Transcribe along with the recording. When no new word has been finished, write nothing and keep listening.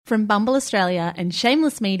From Bumble Australia and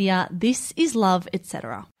Shameless Media, this is Love,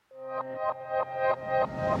 Etc.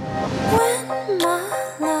 When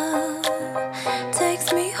my love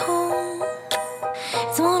takes me home,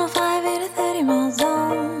 it's 105 in a 30 mile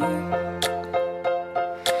zone.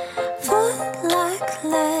 Foot like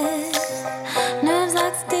lead, nerves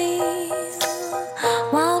like steel,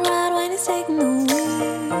 wild ride when he's taking the wheel.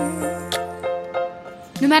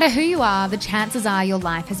 No matter who you are, the chances are your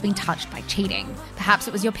life has been touched by cheating. Perhaps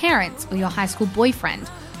it was your parents or your high school boyfriend,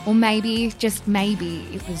 or maybe, just maybe,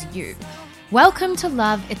 it was you. Welcome to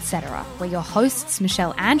Love, Etc. We're your hosts,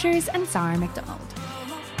 Michelle Andrews and Sarah McDonald.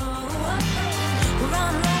 We're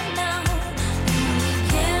on right now, we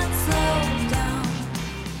can't slow down.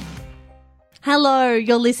 Hello,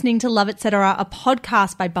 you're listening to Love, Etc., a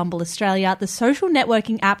podcast by Bumble Australia, the social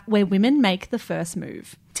networking app where women make the first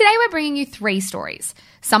move. Today we're bringing you 3 stories.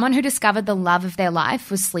 Someone who discovered the love of their life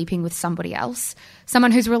was sleeping with somebody else,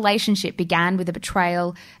 someone whose relationship began with a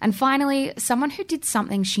betrayal, and finally, someone who did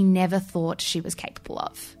something she never thought she was capable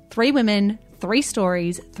of. 3 women, 3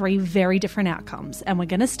 stories, 3 very different outcomes, and we're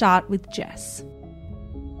going to start with Jess.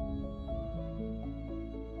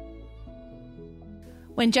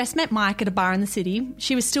 When Jess met Mike at a bar in the city,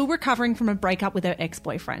 she was still recovering from a breakup with her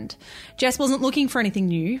ex-boyfriend. Jess wasn't looking for anything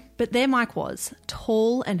new, but there Mike was,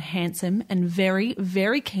 tall and handsome and very,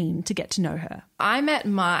 very keen to get to know her. I met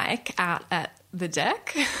Mike out at the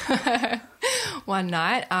Deck one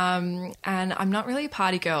night, and I'm not really a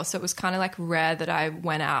party girl, so it was kind of like rare that I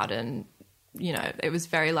went out and, you know, it was a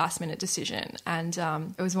very last minute decision. And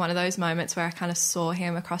it was one of those moments where I kind of saw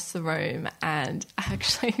him across the room and I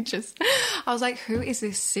actually I was like, who is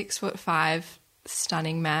this 6'5"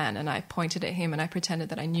 stunning man? And I pointed at him and I pretended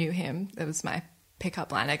that I knew him. That was my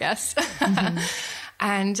pickup line, I guess. Mm-hmm.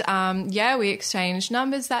 And we exchanged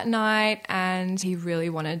numbers that night and he really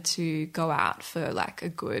wanted to go out for like a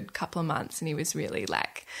good couple of months and he was really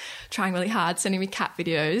like trying really hard, sending me cat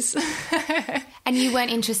videos. And you weren't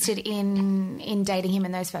interested in dating him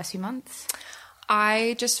in those first few months?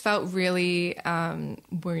 I just felt really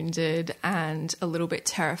wounded and a little bit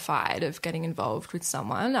terrified of getting involved with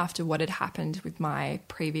someone after what had happened with my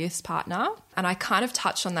previous partner. And I kind of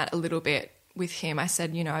touched on that a little bit with him. I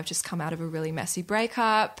said, you know, I've just come out of a really messy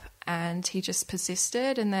breakup, and he just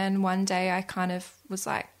persisted. And then one day I kind of was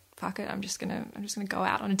like, fuck it, I'm just gonna go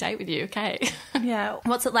out on a date with you, okay? Yeah.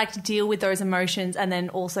 What's it like to deal with those emotions and then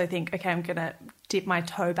also think, okay, I'm gonna dip my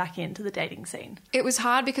toe back into the dating scene? It was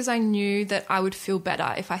hard because I knew that I would feel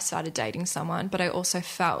better if I started dating someone, but I also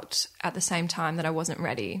felt at the same time that I wasn't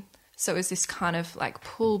ready. So it was this kind of like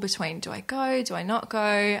pull between, do I go, do I not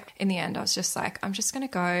go? In the end, I was just like, I'm just going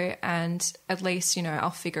to go and at least, you know, I'll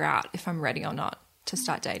figure out if I'm ready or not to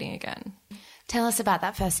start dating again. Tell us about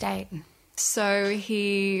that first date. So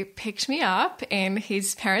he picked me up in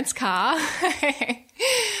his parents' car.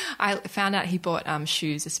 I found out he bought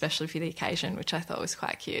shoes especially for the occasion, which I thought was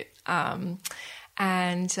quite cute.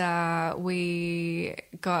 And we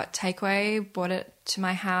got takeaway, brought it to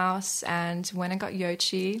my house and went and got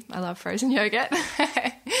Yochi. I love frozen yogurt.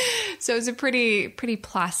 So it was a pretty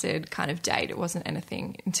placid kind of date. It wasn't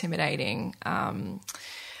anything intimidating.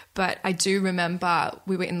 But I do remember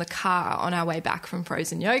we were in the car on our way back from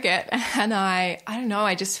frozen yogurt and I don't know,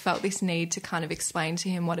 I just felt this need to kind of explain to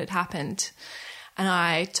him what had happened. And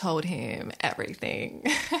I told him everything.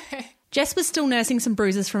 Jess was still nursing some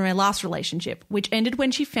bruises from her last relationship, which ended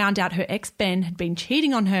when she found out her ex Ben had been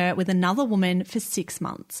cheating on her with another woman for 6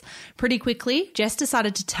 months. Pretty quickly, Jess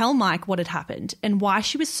decided to tell Mike what had happened and why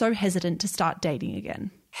she was so hesitant to start dating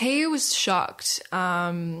again. He was shocked.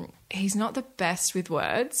 He's not the best with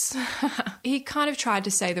words. He kind of tried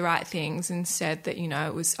to say the right things and said that, you know,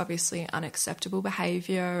 it was obviously unacceptable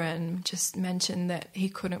behaviour and just mentioned that he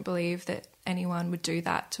couldn't believe that anyone would do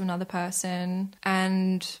that to another person.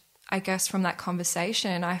 And I guess from that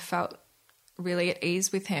conversation, I felt really at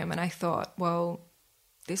ease with him and I thought, well,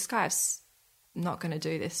 this guy's not going to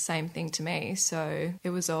do this same thing to me. So it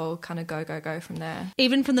was all kind of go from there.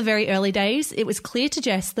 Even from the very early days, it was clear to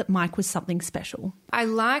Jess that Mike was something special. I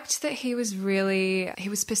liked that he was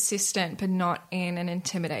persistent, but not in an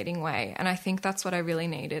intimidating way. And I think that's what I really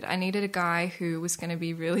needed. I needed a guy who was going to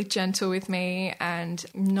be really gentle with me and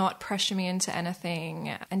not pressure me into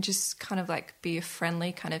anything and just kind of like be a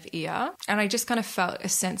friendly kind of ear. And I just kind of felt a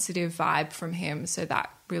sensitive vibe from him. So that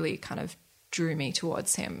really kind of drew me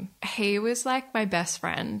towards him. He was like my best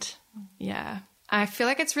friend. Yeah. I feel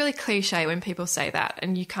like it's really cliche when people say that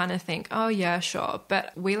and you kind of think, oh yeah, sure.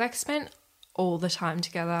 But we like spent all the time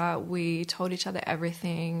together. We told each other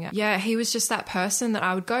everything. Yeah, he was just that person that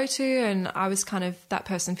I would go to, and I was kind of that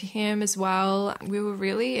person for him as well. We were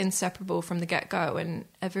really inseparable from the get-go, and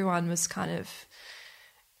everyone was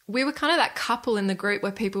we were kind of that couple in the group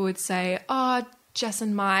where people would say, oh, Jess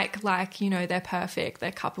and Mike, like, you know, they're perfect,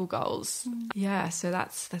 they're couple goals. Yeah, so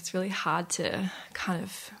that's really hard to kind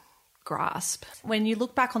of grasp. When you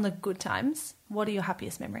look back on the good times, what are your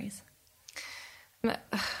happiest memories?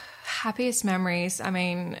 Happiest memories, I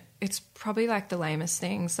mean, it's probably like the lamest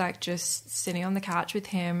things, like just sitting on the couch with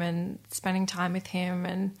him and spending time with him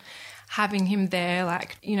and having him there,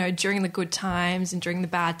 like, you know, during the good times and during the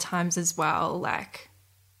bad times as well. Like,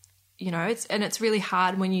 you know, it's really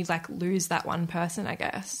hard when you like lose that one person, I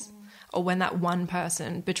guess, or when that one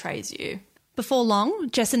person betrays you. Before long,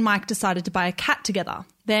 Jess and Mike decided to buy a cat together.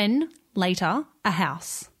 Then, later, a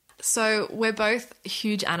house. So we're both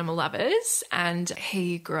huge animal lovers, and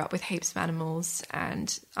he grew up with heaps of animals,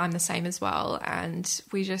 and I'm the same as well. And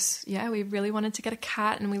we really wanted to get a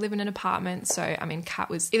cat, and we live in an apartment. So, I mean,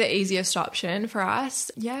 cat was the easiest option for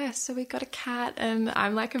us. Yeah, so we got a cat, and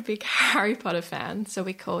I'm like a big Harry Potter fan. So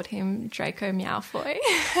we called him Draco Malfoy.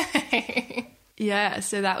 Yeah,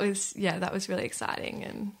 so that was really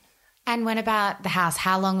exciting. And when about the house,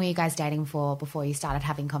 how long were you guys dating for before you started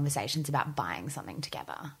having conversations about buying something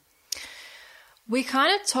together? We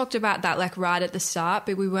kind of talked about that like right at the start,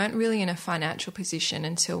 but we weren't really in a financial position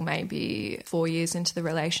until maybe 4 years into the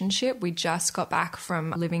relationship. We just got back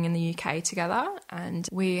from living in the UK together, and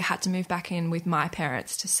we had to move back in with my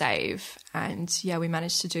parents to save. And yeah, we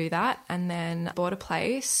managed to do that and then bought a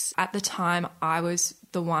place. At the time, I was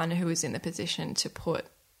the one who was in the position to put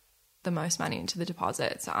the most money into the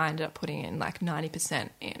deposit. So I ended up putting in like 90%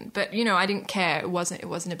 in. But, you know, I didn't care. It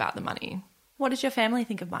wasn't about the money. What did your family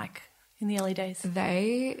think of Mike in the early days?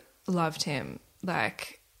 They loved him.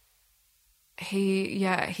 Like,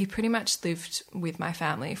 he pretty much lived with my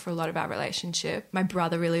family for a lot of our relationship. My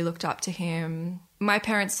brother really looked up to him. My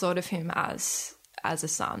parents thought of him as a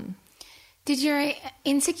son. Did your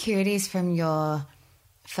insecurities from your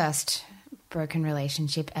first broken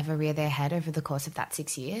relationship ever rear their head over the course of that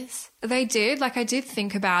 6 years? They did. Like, I did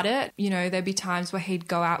think about it. You know, there'd be times where he'd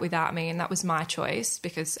go out without me, and that was my choice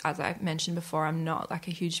because, as I mentioned before, I'm not like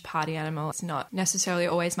a huge party animal. It's not necessarily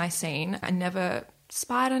always my scene. I never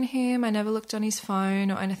spied on him. I never looked on his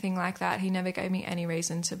phone or anything like that. He never gave me any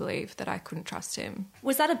reason to believe that I couldn't trust him.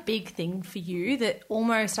 Was that a big thing for you that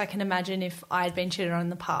almost I can imagine if I'd been cheated on in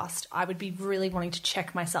the past, I would be really wanting to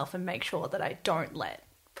check myself and make sure that I don't let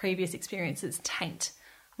previous experiences taint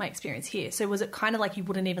my experience here? So was it kind of like you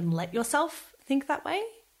wouldn't even let yourself think that way?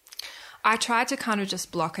 I tried to kind of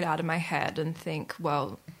just block it out of my head and think,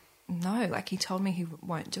 well, no, like he told me he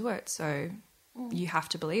won't do it, so you have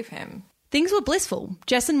to believe him. Things were blissful.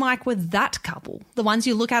 Jess and Mike were that couple, the ones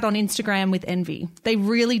you look at on Instagram with envy. They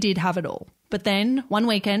really did have it all. But then, one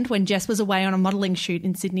weekend, when Jess was away on a modelling shoot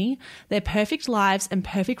in Sydney, their perfect lives and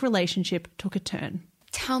perfect relationship took a turn.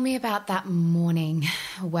 Tell me about that morning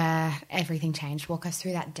where everything changed. Walk us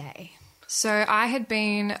through that day. So I had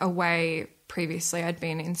been away previously. I'd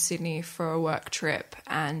been in Sydney for a work trip,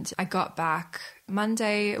 and I got back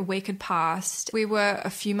Monday. A week had passed. We were a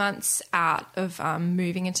few months out of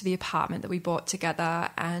moving into the apartment that we bought together,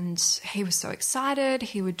 and he was so excited.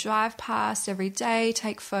 He would drive past every day,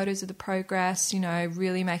 take photos of the progress, you know,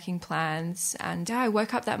 really making plans. And yeah, I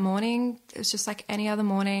woke up that morning. It was just like any other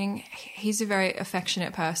morning. He's a very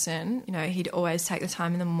affectionate person. You know, he'd always take the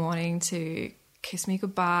time in the morning to kiss me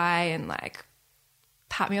goodbye and like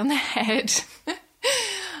pat me on the head,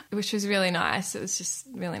 which was really nice. It was just a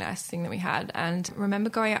really nice thing that we had. And I remember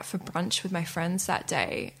going out for brunch with my friends that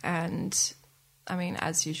day, and I mean,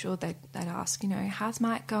 as usual, they'd ask, you know, how's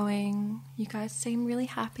Mike going? You guys seem really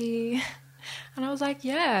happy. And I was like,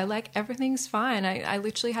 yeah, like everything's fine. I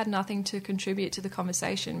literally had nothing to contribute to the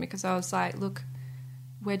conversation because I was like, look,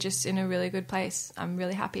 we're just in a really good place. I'm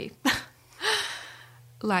really happy.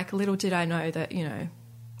 Like, little did I know that, you know,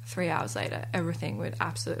 3 hours later, everything would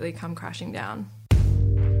absolutely come crashing down.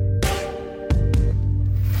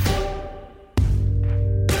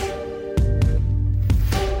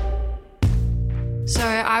 So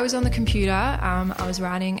I was on the computer. I was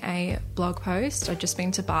writing a blog post. I'd just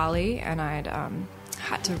been to Bali, and I'd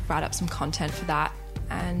had to write up some content for that.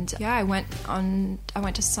 And yeah, I went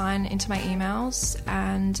to sign into my emails,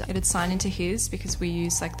 and it had signed into his because we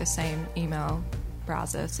use like the same email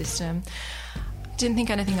browser system. Didn't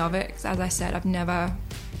think anything of it because, as I said, I've never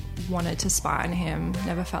wanted to spy on him,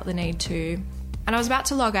 never felt the need to. And I was about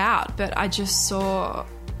to log out, but I just saw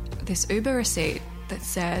this Uber receipt that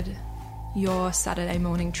said, your Saturday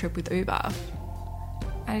morning trip with Uber.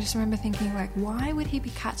 And I just remember thinking, like, why would he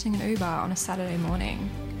be catching an Uber on a Saturday morning?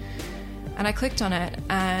 And I clicked on it,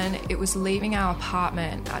 and it was leaving our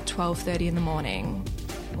apartment at 12:30 in the morning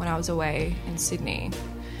when I was away in Sydney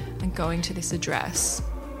and going to this address.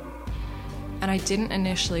 And I didn't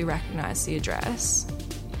initially recognise the address,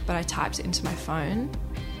 but I typed it into my phone,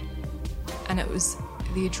 and it was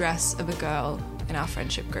the address of a girl in our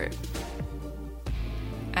friendship group.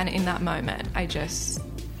 And in that moment,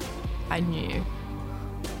 I knew.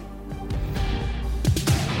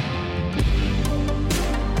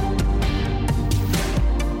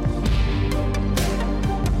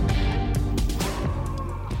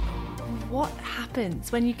 What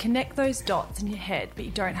happens when you connect those dots in your head but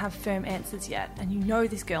you don't have firm answers yet, and you know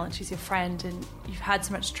this girl and she's your friend and you've had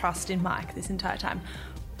so much trust in Mike this entire time?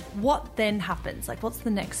 What then happens? Like, what's the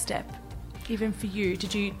next step? Even for you,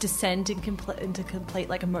 did you descend into complete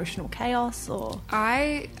like emotional chaos, or?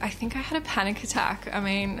 I think I had a panic attack. I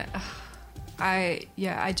mean, I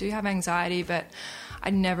do have anxiety, but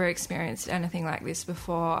I'd never experienced anything like this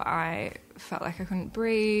before. I felt like I couldn't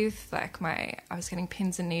breathe, like I was getting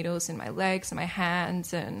pins and needles in my legs and my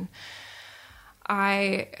hands, and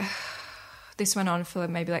this went on for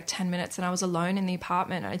maybe like 10 minutes, and I was alone in the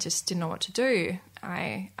apartment. I just didn't know what to do.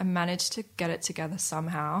 I managed to get it together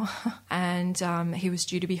somehow, and he was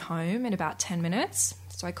due to be home in about 10 minutes.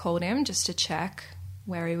 So I called him just to check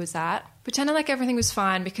where he was at, pretending like everything was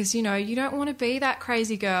fine, because, you know, you don't want to be that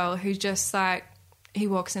crazy girl who just like, he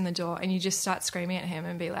walks in the door and you just start screaming at him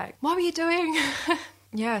and be like, what were you doing?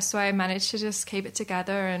 Yeah, so I managed to just keep it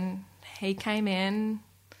together, and he came in,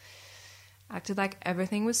 acted like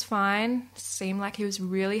everything was fine, seemed like he was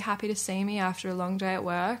really happy to see me after a long day at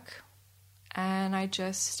work. And I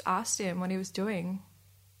just asked him what he was doing.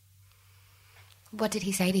 What did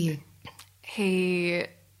he say to you? He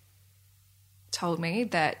told me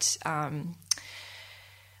that a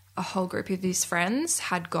whole group of his friends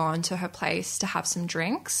had gone to her place to have some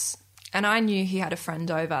drinks. And I knew he had a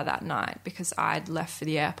friend over that night because I'd left for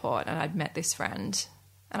the airport and I'd met this friend.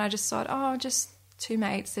 And I just thought, oh, just two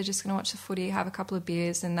mates, they're just going to watch the footy, have a couple of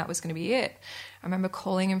beers, and that was going to be it. I remember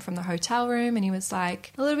calling him from the hotel room, and he was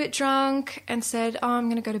like a little bit drunk and said, oh, I'm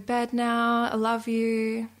going to go to bed now, I love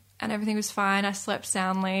you. And everything was fine. I slept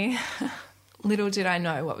soundly. Little did I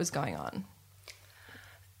know what was going on.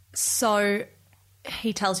 So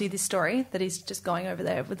he tells you this story, that he's just going over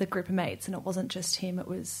there with a group of mates, and it wasn't just him, it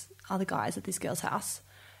was other guys at this girl's house.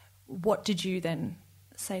 What did you then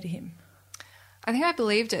say to him? I think I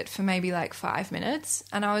believed it for maybe like 5 minutes,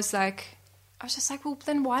 and I was just like, well,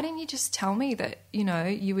 then why didn't you just tell me that, you know,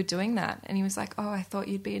 you were doing that? And he was like, oh, I thought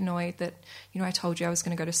you'd be annoyed that, you know, I told you I was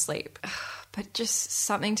going to go to sleep. But just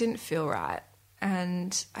something didn't feel right.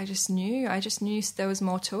 And I just knew there was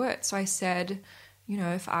more to it. So I said, you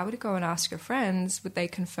know, if I were to go and ask your friends, would they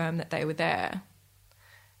confirm that they were there?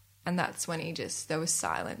 And that's when there was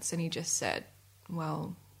silence, and he just said,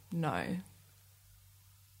 well, no.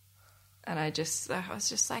 And I was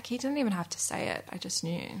just like, he didn't even have to say it. I just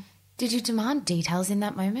knew. Did you demand details in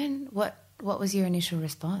that moment? What was your initial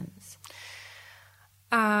response?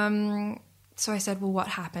 So I said, well, what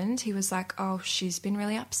happened? He was like, oh, she's been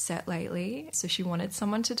really upset lately, so she wanted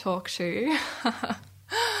someone to talk to.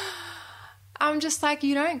 I'm just like,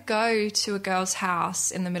 you don't go to a girl's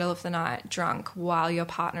house in the middle of the night drunk while your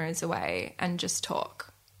partner is away and just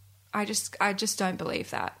talk. I just don't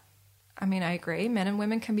believe that. I mean, I agree, men and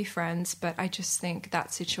women can be friends, but I just think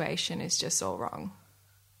that situation is just all wrong.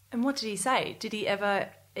 And what did he say? Did he ever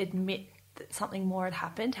admit that something more had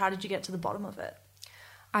happened? How did you get to the bottom of it?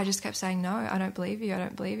 I just kept saying, no, I don't believe you, I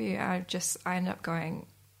don't believe you. I ended up going,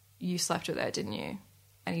 you slept with her, didn't you?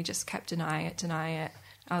 And he just kept denying it.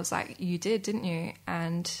 I was like, you did, didn't you?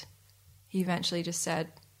 And he eventually just said,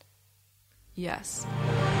 yes.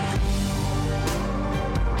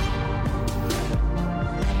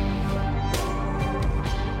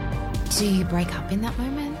 Do you break up in that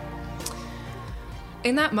moment?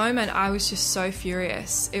 In that moment, I was just so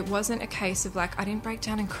furious. It wasn't a case of like, I didn't break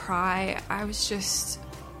down and cry. I was just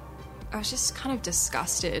kind of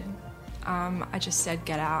disgusted. I just said,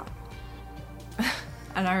 get out.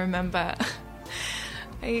 And I remember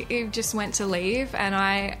he just went to leave, and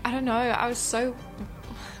I don't know,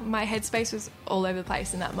 my headspace was all over the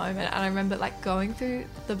place in that moment. And I remember like going through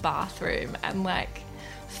the bathroom and like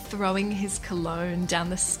throwing his cologne down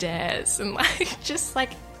the stairs, and like just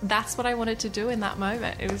like that's what I wanted to do in that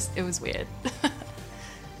moment. It was weird.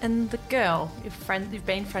 And the girl, you've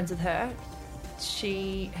been friends with her,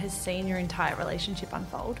 she has seen your entire relationship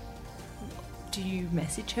unfold. Do you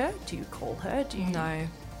message her? Do you call her? No,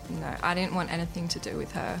 I didn't want anything to do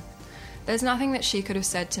with her. There's nothing that she could have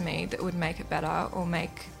said to me that would make it better or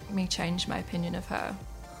make me change my opinion of her.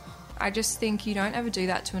 I just think you don't ever do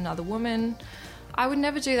that to another woman. I would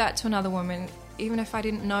never do that to another woman, even if I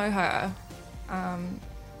didn't know her.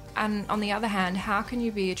 And on the other hand, how can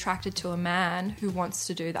you be attracted to a man who wants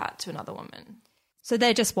to do that to another woman? So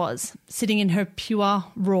there just was, sitting in her pure,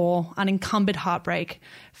 raw, unencumbered heartbreak,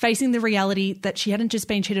 facing the reality that she hadn't just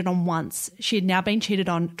been cheated on once, she had now been cheated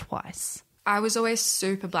on twice. I was always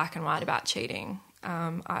super black and white about cheating.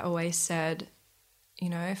 I always said, you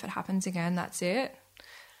know, if it happens again, that's it.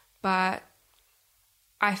 But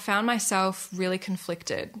I found myself really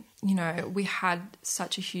conflicted. You know, we had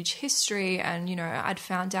such a huge history and, you know, I'd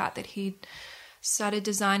found out that he'd started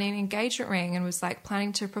designing an engagement ring and was like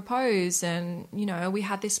planning to propose, and, you know, we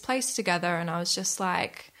had this place together, and I was just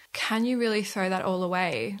like, can you really throw that all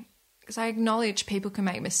away? Because I acknowledge people can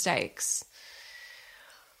make mistakes.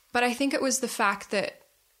 But I think it was the fact that,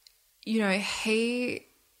 you know, he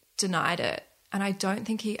denied it, and I don't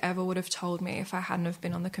think he ever would have told me if I hadn't have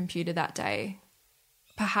been on the computer that day.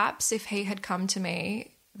 Perhaps if he had come to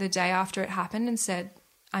me the day after it happened and said,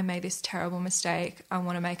 I made this terrible mistake, I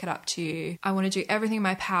want to make it up to you, I want to do everything in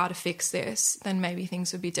my power to fix this, then maybe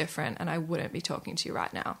things would be different and I wouldn't be talking to you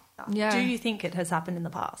right now. Yeah. Do you think it has happened in the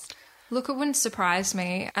past? Look, it wouldn't surprise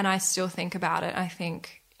me, and I still think about it. I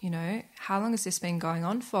think, you know, how long has this been going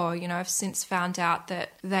on for? You know, I've since found out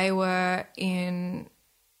that they were in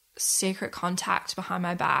secret contact behind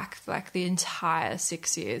my back for like the entire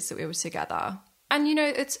 6 years that we were together. And, you know,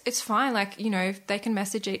 it's fine. Like, you know, they can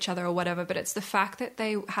message each other or whatever, but it's the fact that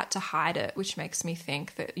they had to hide it, which makes me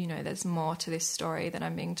think that, you know, there's more to this story than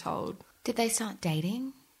I'm being told. Did they start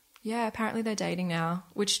dating? Yeah, apparently they're dating now,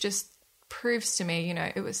 which just proves to me, you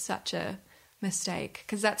know, it was such a mistake,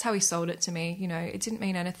 because that's how he sold it to me. You know, it didn't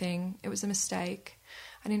mean anything. It was a mistake.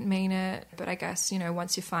 I didn't mean it. But I guess, you know,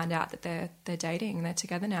 once you find out that they're dating and they're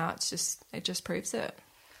together now, it just proves it.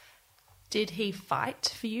 Did he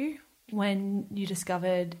fight for you when you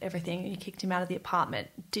discovered everything and you kicked him out of the apartment?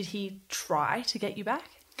 Did he try to get you back?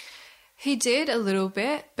 He did a little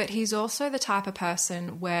bit, but he's also the type of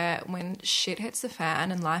person where when shit hits the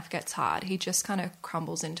fan and life gets hard, he just kind of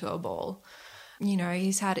crumbles into a ball. You know,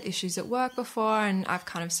 he's had issues at work before, and I've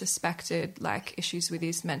kind of suspected like issues with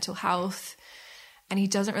his mental health, and he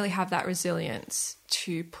doesn't really have that resilience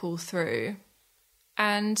to pull through.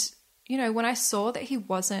 And, you know, when I saw that he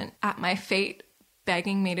wasn't at my feet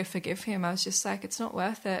begging me to forgive him, I was just like, it's not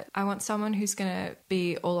worth it. I want someone who's going to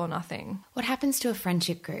be all or nothing. What happens to a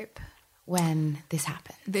friendship group when this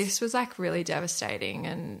happens? This was like really devastating,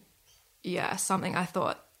 and yeah, something I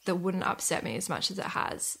thought that wouldn't upset me as much as it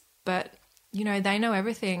has. But, you know, they know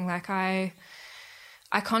everything. Like I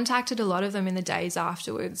contacted a lot of them in the days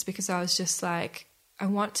afterwards because I was just like, I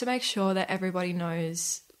want to make sure that everybody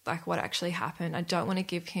knows like what actually happened. I don't want to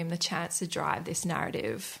give him the chance to drive this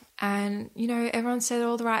narrative. And, you know, everyone said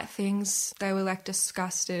all the right things. They were like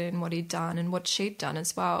disgusted in what he'd done and what she'd done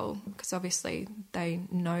as well, because obviously they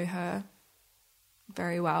know her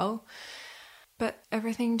very well. But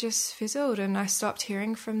everything just fizzled, and I stopped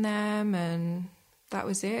hearing from them, and that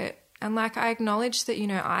was it. And like, I acknowledge that, you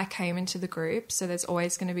know, I came into the group, so there's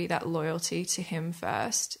always going to be that loyalty to him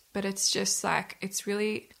first. But it's just like, it's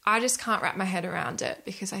really, I just can't wrap my head around it,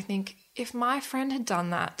 because I think if my friend had done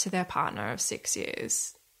that to their partner of 6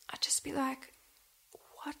 years, I'd just be like,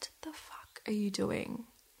 what the fuck are you doing?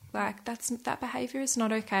 Like, that behavior is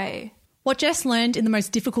not okay. What Jess learned in the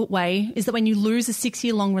most difficult way is that when you lose a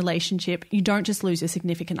 6-year-long relationship, you don't just lose your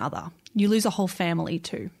significant other. You lose a whole family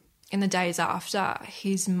too. In the days after,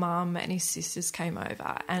 his mum and his sisters came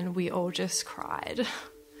over and we all just cried.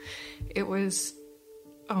 It was,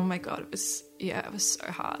 oh my God, it was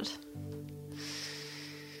so hard.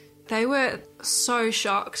 They were so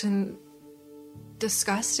shocked and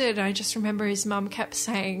disgusted. I just remember his mum kept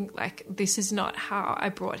saying, like, this is not how I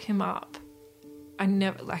brought him up.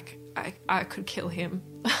 I could kill him.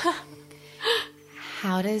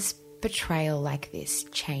 How does betrayal like this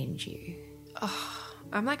change you?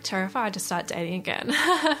 I'm like terrified to start dating again.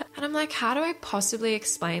 And I'm like, how do I possibly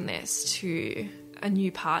explain this to a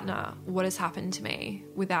new partner, what has happened to me,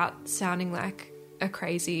 without sounding like a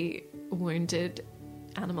crazy, wounded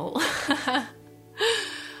animal?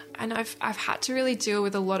 And I've had to really deal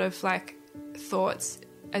with a lot of like thoughts,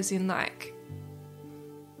 as in like,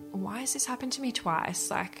 why has this happened to me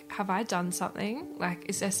twice? Like, have I done something? Like,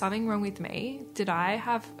 is there something wrong with me? Did I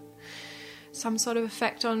have some sort of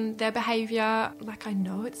effect on their behavior? Like, I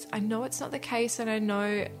know it's not the case, and I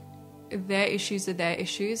know their issues are their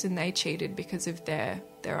issues, and they cheated because of their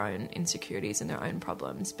own insecurities and their own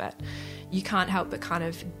problems. But you can't help but kind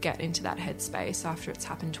of get into that headspace after it's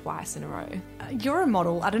happened twice in a row. You're a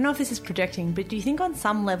model. I don't know if this is projecting, but do you think on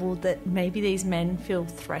some level that maybe these men feel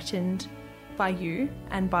threatened by you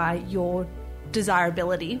and by your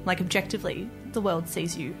desirability? Like, objectively, the world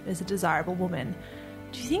sees you as a desirable woman.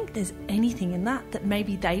 Do you think there's anything in that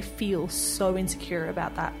maybe they feel so insecure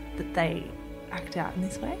about that they act out in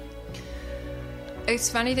this way? It's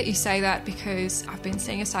funny that you say that, because I've been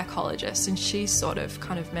seeing a psychologist and she sort of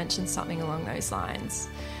kind of mentioned something along those lines.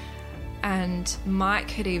 And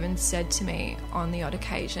Mike had even said to me on the odd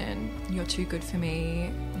occasion, "You're too good for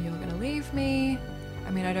me, you're going to leave me."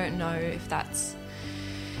 I mean, I don't know if that's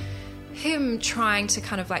him trying to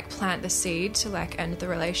kind of like plant the seed to like end the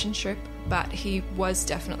relationship, but he was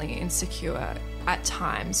definitely insecure at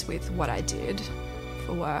times with what I did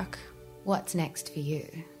for work. What's next for you?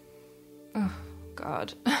 Oh,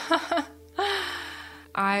 God.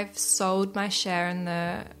 I've sold my share in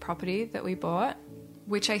the property that we bought,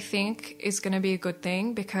 which I think is going to be a good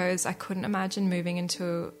thing, because I couldn't imagine moving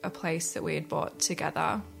into a place that we had bought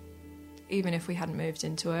together, even if we hadn't moved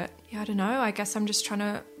into it. Yeah, I don't know. I guess I'm just trying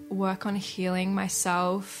to work on healing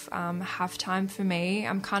myself, have time for me.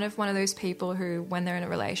 I'm kind of one of those people who, when they're in a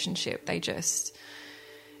relationship, they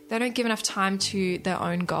don't give enough time to their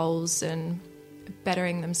own goals and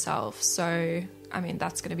bettering themselves. So, I mean,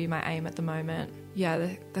 that's going to be my aim at the moment.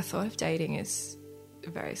 Yeah, the thought of dating is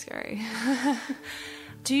very scary.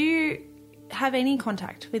 Do you have any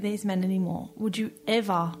contact with these men anymore? Would you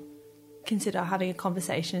ever consider having a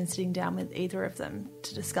conversation and sitting down with either of them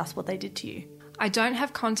to discuss what they did to you? I don't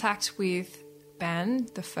have contact with Ben,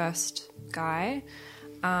 the first guy.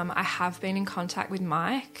 I have been in contact with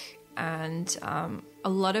Mike, and a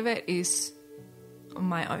lot of it is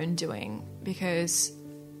my own doing, because,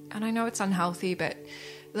 and I know it's unhealthy, but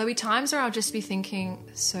there'll be times where I'll just be thinking,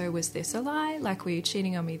 so was this a lie? Like, were you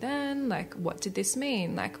cheating on me then? Like, what did this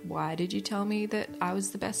mean? Like, why did you tell me that I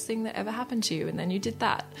was the best thing that ever happened to you and then you did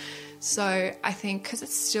that? So I think because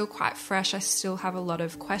it's still quite fresh, I still have a lot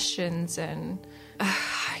of questions, and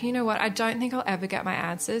you know what? I don't think I'll ever get my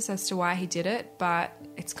answers as to why he did it, but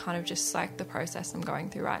it's kind of just like the process I'm going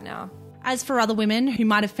through right now. As for other women who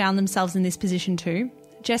might have found themselves in this position too,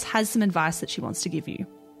 Jess has some advice that she wants to give you.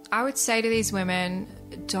 I would say to these women,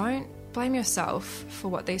 don't blame yourself for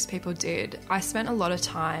what these people did. I spent a lot of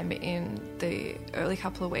time in the early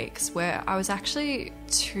couple of weeks where I was actually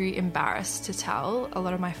too embarrassed to tell a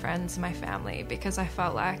lot of my friends and my family, because I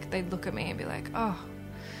felt like they'd look at me and be like, oh,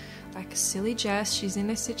 like, silly Jess, she's in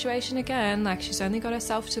this situation again, like she's only got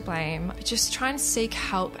herself to blame. Just try and seek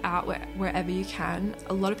help out wherever you can.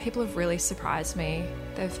 A lot of people have really surprised me.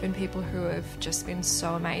 There have been people who have just been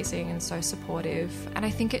so amazing and so supportive, and I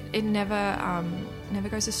think it never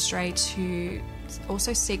goes astray to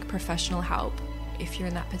also seek professional help if you're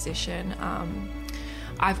in that position.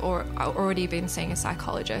 I've already been seeing a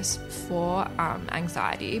psychologist for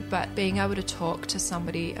anxiety, but being able to talk to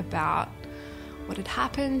somebody about what had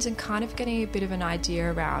happened and kind of getting a bit of an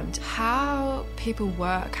idea around how people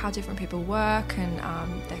work, how different people work,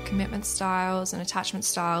 and their commitment styles and attachment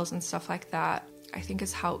styles and stuff like that, I think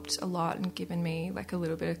has helped a lot and given me like a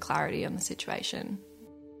little bit of clarity on the situation.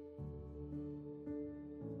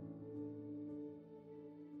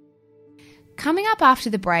 Coming up after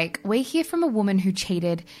the break, we hear from a woman who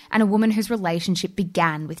cheated and a woman whose relationship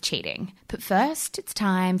began with cheating. But first, it's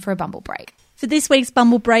time for a Bumble break. For this week's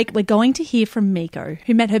Bumble break, we're going to hear from Miko,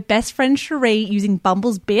 who met her best friend Cherie using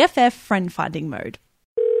Bumble's BFF friend-finding mode.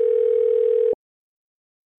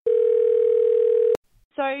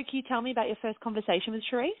 So, can you tell me about your first conversation with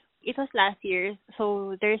Cherie? It was last year.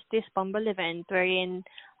 So there's this Bumble event wherein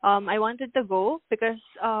I wanted to go because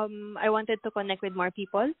I wanted to connect with more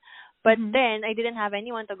people. But then I didn't have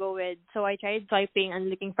anyone to go with. So I tried swiping and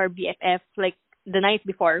looking for BFF like the night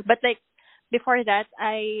before. But like before that,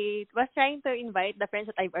 I was trying to invite the friends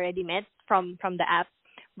that I've already met from the app,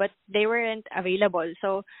 but they weren't available.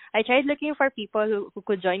 So I tried looking for people who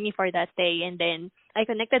could join me for that day. And then I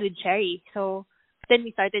connected with Cherie. So then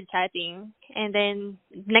we started chatting, and then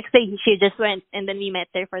next day she just went, and then we met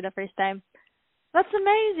there for the first time. That's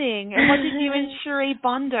amazing. And what did you and Cherie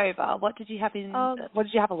bond over? What did you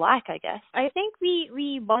have alike, I guess? I think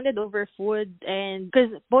we bonded over food, and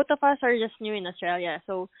because both of us are just new in Australia,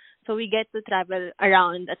 so we get to travel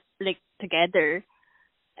around like together,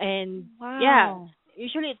 and yeah.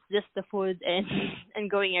 Usually it's just the food and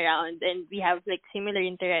going around, and we have like similar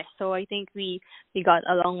interests. So I think we got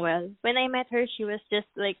along well. When I met her, she was just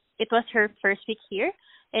like, it was her first week here,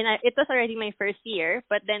 And it was already my first year,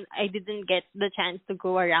 but then I didn't get the chance to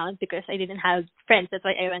go around because I didn't have friends. That's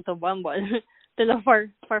why I went to Bumble to look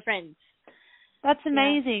for friends. That's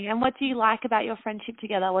amazing. Yeah. And what do you like about your friendship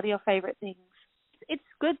together? What are your favorite things? It's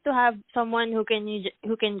good to have someone who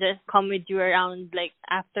can just come with you around, like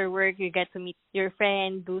after work. You get to meet your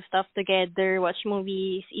friend, do stuff together, watch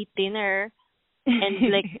movies, eat dinner,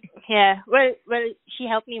 and like well she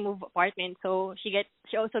helped me move apartment, so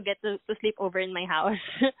she also gets to sleep over in my house.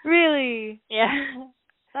 Really? Yeah.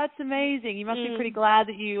 That's amazing. You must be pretty glad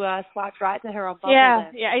that you swiped right to her on Bumble. Yeah,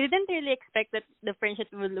 then. yeah. I didn't really expect that the friendship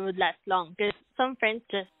would last long because some friends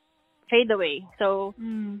just fade away. So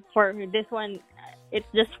for this one, it's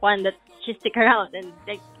just fun that she stick around and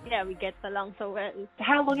like we get along so well.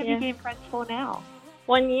 How long have you been friends for now?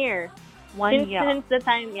 1 year. 1 year. Since the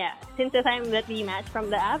time that we matched from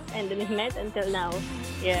the app and then we met until now.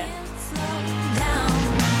 Yeah.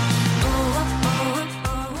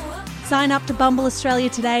 Sign up to Bumble Australia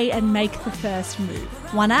today and make the first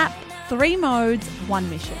move. 1 app, 3 modes, 1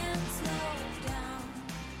 mission.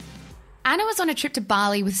 Anna was on a trip to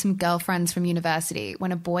Bali with some girlfriends from university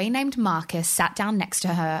when a boy named Marcus sat down next to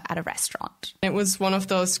her at a restaurant. It was one of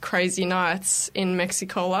those crazy nights in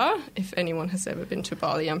Mexicola. If anyone has ever been to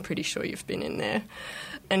Bali, I'm pretty sure you've been in there.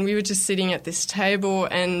 And we were just sitting at this table,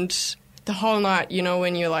 and the whole night, you know,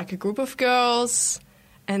 when you're like a group of girls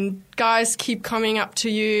and guys keep coming up to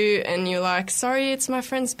you and you're like, sorry, it's my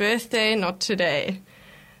friend's birthday, not today.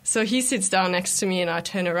 So he sits down next to me and I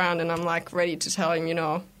turn around and I'm like ready to tell him, you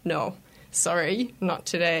know, no, sorry, not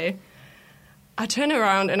today. I turn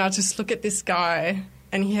around and I just look at this guy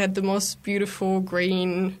and he had the most beautiful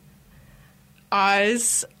green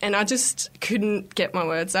eyes and I just couldn't get my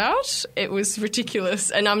words out. It was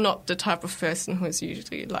ridiculous, and I'm not the type of person who is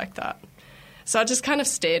usually like that. So I just kind of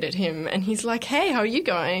stared at him and he's like, hey, how are you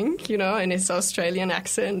going? You know, in his Australian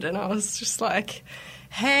accent. And I was just like,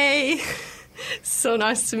 hey, so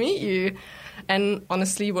nice to meet you. And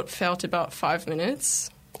honestly, what felt about 5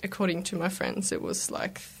 minutes, according to my friends, it was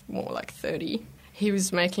like more like 30. He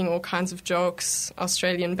was making all kinds of jokes,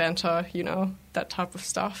 Australian banter, you know, that type of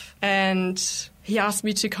stuff. And he asked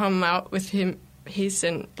me to come out with him, his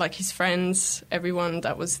friends, everyone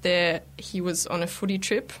that was there. He was on a footy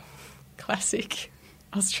trip. Classic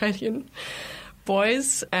Australian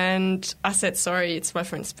boys. And I said, sorry, it's my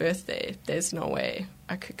friend's birthday. There's no way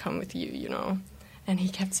I could come with you, you know. And he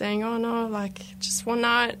kept saying, oh, no, like, just one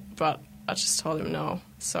night. But I just told him, no,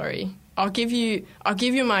 sorry. I'll give you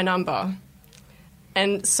my number.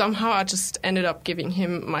 And somehow I just ended up giving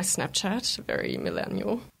him my Snapchat, very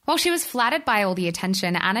millennial. While she was flattered by all the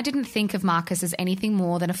attention, Anna didn't think of Marcus as anything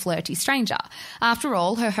more than a flirty stranger. After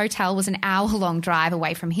all, her hotel was an hour-long drive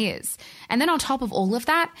away from his. And then on top of all of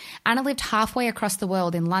that, Anna lived halfway across the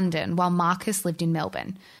world in London while Marcus lived in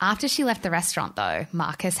Melbourne. After she left the restaurant, though,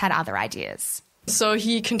 Marcus had other ideas. So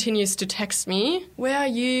he continues to text me, where are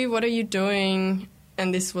you? What are you doing?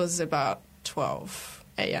 And this was about 12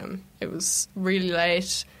 a.m. It was really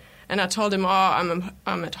late. And I told him, I'm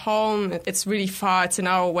at home. It's really far. It's an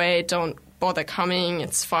hour away. Don't bother coming.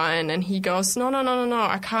 It's fine. And he goes, no.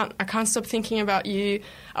 I can't stop thinking about you.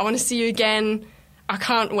 I want to see you again. I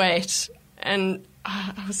can't wait. And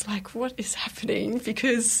I was like, what is happening?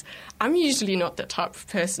 Because I'm usually not the type of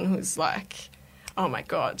person who's like, oh, my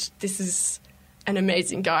God, this is an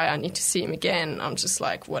amazing guy. I need to see him again. I'm just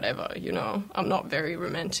like, whatever, you know. I'm not very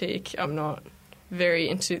romantic. I'm not very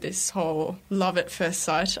into this whole love at first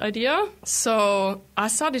sight idea. So I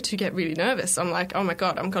started to get really nervous. I'm like, oh my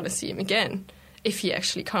God, I'm going to see him again if he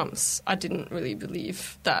actually comes. I didn't really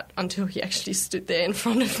believe that until he actually stood there in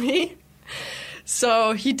front of me.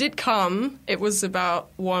 So he did come. It was about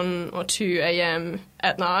 1 or 2 a.m.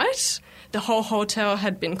 at night. The whole hotel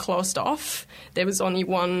had been closed off. There was only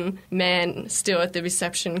one man still at the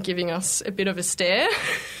reception giving us a bit of a stare.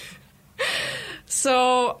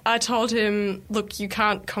 So I told him, look, you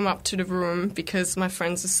can't come up to the room because my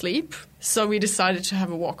friend's asleep. So we decided to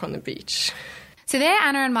have a walk on the beach. So there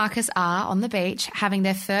Anna and Marcus are on the beach having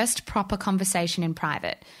their first proper conversation in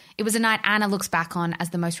private. It was a night Anna looks back on as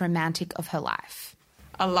the most romantic of her life.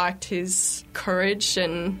 I liked his courage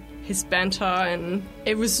and his banter, and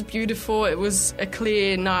it was beautiful. It was a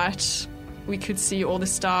clear night. We could see all the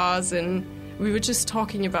stars, and we were just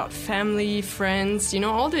talking about family, friends, you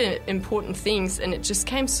know, all the important things, and it just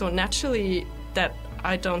came so naturally that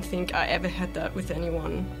I don't think I ever had that with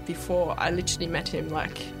anyone before. I literally met him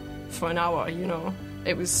like for an hour, you know.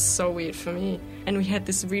 It was so weird for me. And we had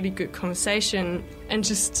this really good conversation, and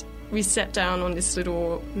just we sat down on this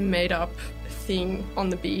little made-up thing on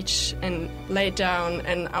the beach and laid down,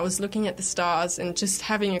 and I was looking at the stars and just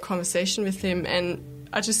having a conversation with him, and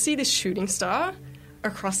I just see this shooting star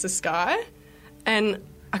across the sky, and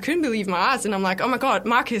I couldn't believe my eyes. And I'm like, oh my God,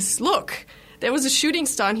 Marcus, look, there was a shooting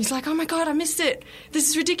star. And he's like, oh my God, I missed it. This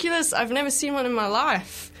is ridiculous. I've never seen one in my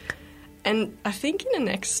life. And I think in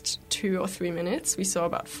the next 2 or 3 minutes, we saw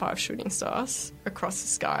about 5 shooting stars across the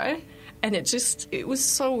sky. And it was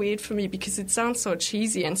so weird for me because it sounds so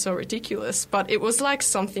cheesy and so ridiculous, but it was like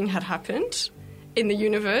something had happened in the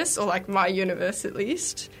universe, or like my universe at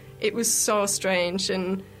least. It was so strange,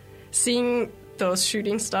 and seeing those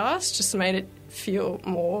shooting stars just made it feel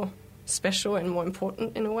more special and more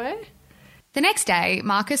important in a way. The next day,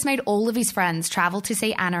 Marcus made all of his friends travel to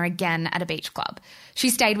see Anna again at a beach club. She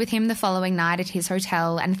stayed with him the following night at his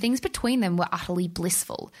hotel, and things between them were utterly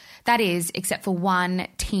blissful. That is, except for one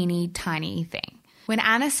teeny tiny thing. When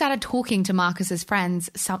Anna started talking to Marcus's friends,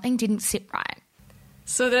 something didn't sit right.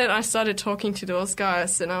 So then I started talking to those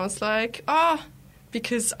guys, and I was like,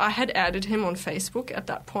 because I had added him on Facebook at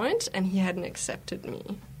that point, and he hadn't accepted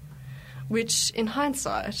me, which in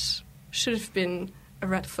hindsight should have been a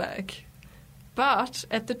red flag. But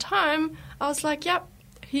at the time, I was like, yep,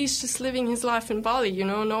 he's just living his life in Bali,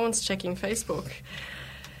 no one's checking Facebook.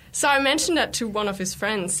 So I mentioned that to one of his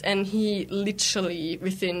friends, and he literally,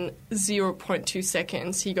 within 0.2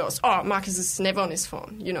 seconds, he goes, oh, Marcus is never on his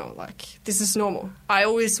phone, this is normal. I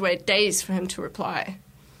always wait days for him to reply.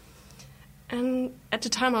 And at the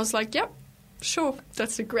time, I was like, yep, sure,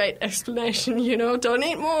 that's a great explanation, don't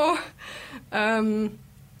need more.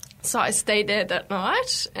 So I stayed there that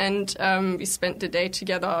night, and we spent the day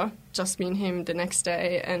together, just me and him, the next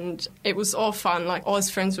day, and it was all fun. Like, all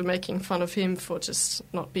his friends were making fun of him for just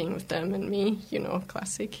not being with them and me,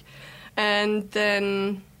 classic. And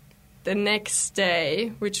then the next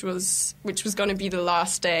day, which was going to be the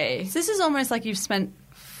last day. So this is almost like you've spent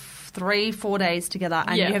 3-4 days together,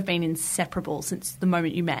 and you have been inseparable since the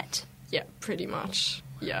moment you met. Yeah, pretty much,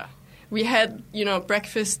 yeah. We had,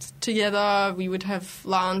 breakfast together. We would have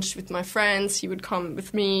lunch with my friends. He would come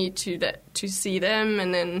with me to see them.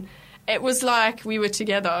 And then it was like we were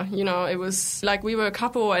together, It was like we were a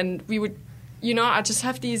couple, and we would, I just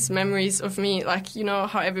have these memories of me, like,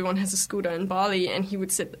 how everyone has a scooter in Bali, and he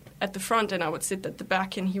would sit at the front and I would sit at the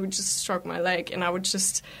back, and he would just stroke my leg, and I would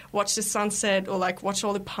just watch the sunset or, like, watch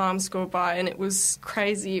all the palms go by. And it was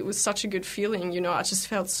crazy. It was such a good feeling, I just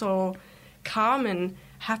felt so calm and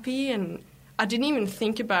happy, and I didn't even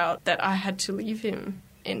think about that I had to leave him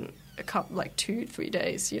in a couple, 2-3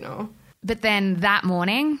 days, But then that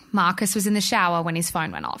morning, Marcus was in the shower when his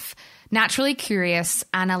phone went off. Naturally curious,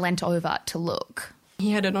 Anna leant over to look.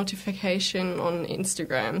 He had a notification on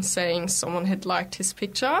Instagram saying someone had liked his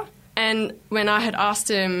picture, and when I had asked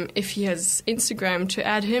him if he has Instagram to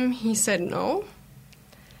add him, he said no.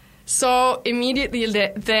 So immediately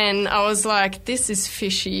then I was like, this is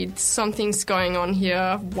fishy, something's going on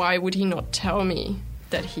here, why would he not tell me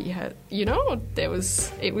that he had, it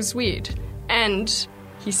was weird. And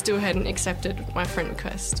he still hadn't accepted my friend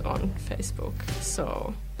request on Facebook.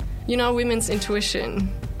 So, women's intuition,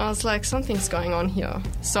 I was like, something's going on here.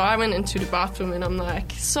 So I went into the bathroom and I'm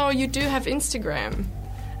like, so you do have Instagram?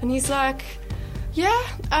 And he's like, yeah,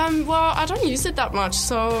 well, I don't use it that much,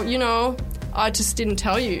 so, I just didn't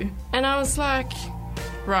tell you. And I was like,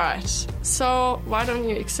 right, so why don't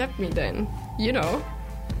you accept me then,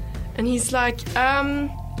 And he's like, yeah,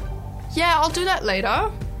 I'll do that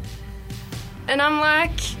later. And I'm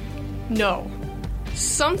like, no,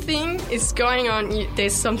 something is going on.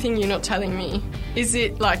 There's something you're not telling me. Is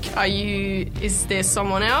it like, is there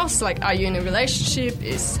someone else? Like, are you in a relationship?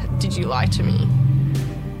 Did you lie to me?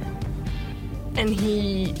 And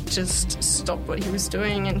he just stopped what he was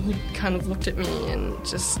doing, and he kind of looked at me and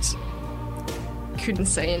just couldn't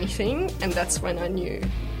say anything. And that's when I knew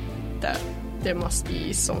that there must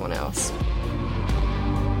be someone else.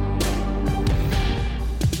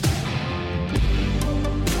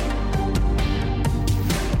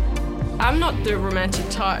 I'm not the romantic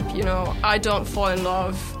type, I don't fall in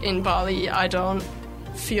love in Bali. I don't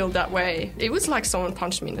feel that way. It was like someone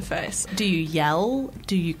punched me in the face. Do you yell?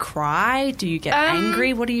 Do you cry? Do you get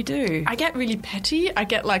angry? What do you do? I get really petty. I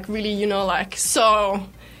get really, so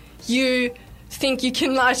you think you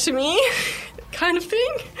can lie to me kind of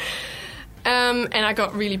thing. And I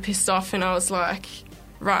got really pissed off, and I was like,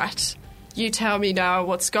 right, you tell me now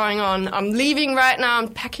what's going on. I'm leaving right now. I'm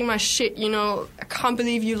packing my shit, I can't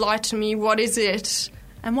believe you lied to me. What is it?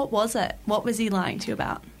 And what was it? What was he lying to you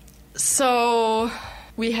about? So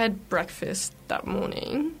we had breakfast that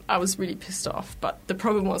morning. I was really pissed off, but the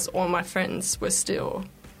problem was all my friends were still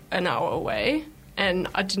an hour away, and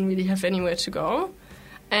I didn't really have anywhere to go.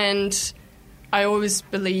 And I always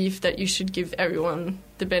believe that you should give everyone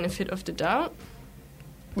the benefit of the doubt.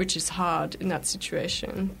 which is hard in that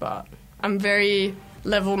situation. But I'm very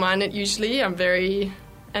level-minded usually. I'm very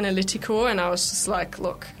analytical, and I was just like,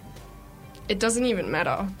 look, it doesn't even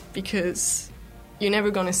matter because you're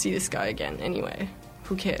never going to see this guy again anyway.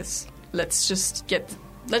 Who cares? Let's just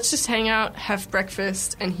hang out, have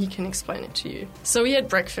breakfast, and he can explain it to you. So we had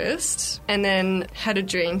breakfast and then had a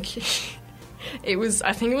drink.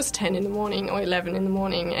 I think it was 10 in the morning or 11 in the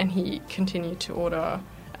morning, and he continued to order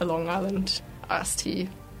a Long Island iced tea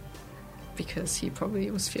because he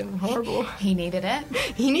probably was feeling horrible. He needed it.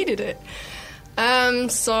 He needed it.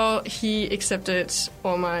 So he accepted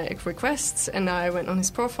all my requests, and I went on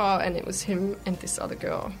his profile, and it was him and this other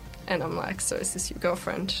girl. And I'm like, so is this your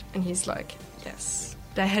girlfriend? And he's like, yes.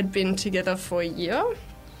 They had been together for a year.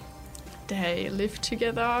 They lived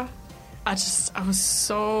together. I was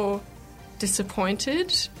so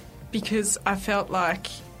disappointed because I felt like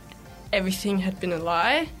everything had been a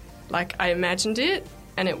lie. Like I imagined it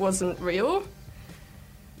and it wasn't real.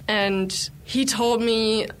 And he told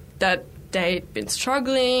me that they'd been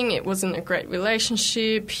struggling. It wasn't a great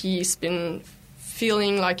relationship. He's been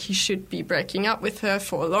feeling like he should be breaking up with her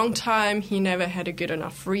for a long time. He never had a good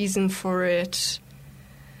enough reason for it.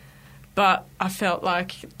 But I felt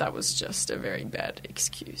like that was just a very bad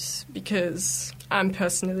excuse because I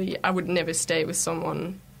would never stay with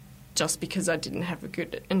someone just because I didn't have a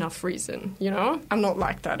good enough reason, you know? I'm not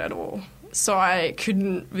like that at all. So I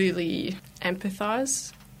couldn't really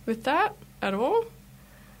empathize with that at all.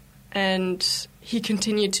 And he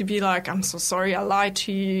continued to be like, I'm so sorry I lied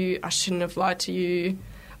to you. I shouldn't have lied to you.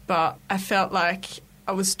 But I felt like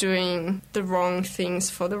I was doing the wrong things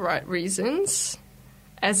for the right reasons.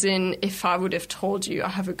 As in, if I would have told you I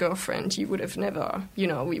have a girlfriend, you would have never,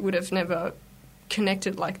 we would have never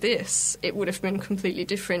connected like this. It would have been completely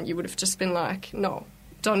different. You would have just been like, no,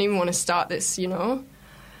 don't even want to start this,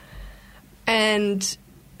 And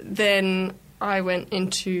then I went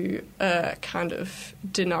into a kind of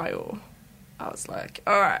denial. I was like,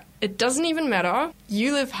 all right, it doesn't even matter.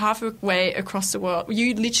 You live halfway across the world.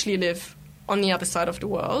 You literally live on the other side of the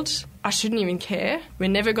world. I shouldn't even care. We're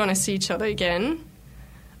never going to see each other again.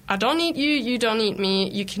 I don't need you, you don't need me.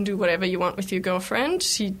 You can do whatever you want with your girlfriend.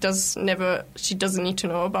 She doesn't need to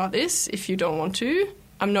know about this if you don't want to.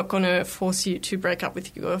 I'm not going to force you to break up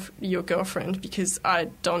with your girlfriend because I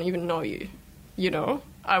don't even know you,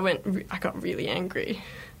 I got really angry.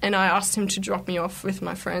 And I asked him to drop me off with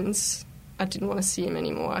my friends. I didn't want to see him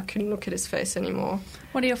anymore. I couldn't look at his face anymore.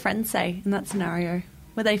 What do your friends say in that scenario?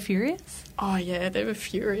 Were they furious? Oh, yeah, they were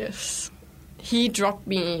furious. He dropped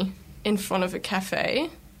me in front of a cafe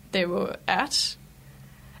they were at,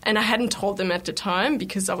 and I hadn't told them at the time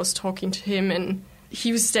because I was talking to him and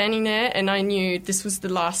he was standing there and I knew this was the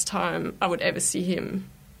last time I would ever see him.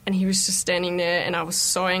 And he was just standing there and I was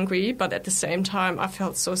so angry, but at the same time I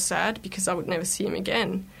felt so sad because I would never see him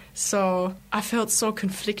again. So I felt so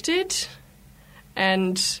conflicted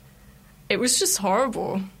and it was just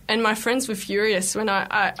horrible. And my friends were furious when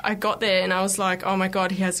I got there and I was like, oh my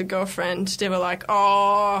God, he has a girlfriend. They were like,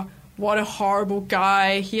 oh, what a horrible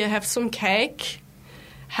guy. Here, have some cake.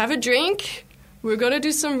 Have a drink. We're going to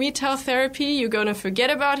do some retail therapy. You're going to forget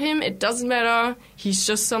about him. It doesn't matter. He's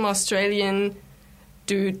just some Australian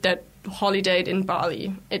dude that holidayed in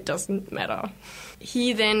Bali. It doesn't matter.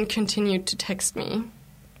 He then continued to text me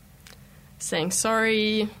saying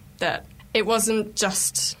sorry, that it wasn't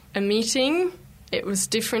just a meeting. It was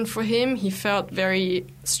different for him. He felt very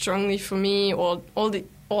strongly for me, all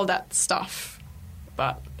that stuff.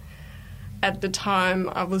 But at the time,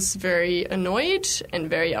 I was very annoyed and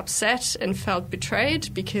very upset and felt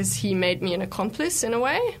betrayed because he made me an accomplice in a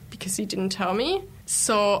way because he didn't tell me.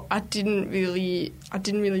 So I didn't really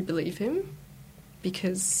believe him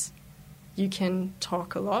because you can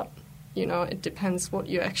talk a lot. It depends what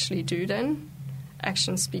you actually do then.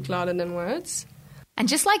 Actions speak louder than words. And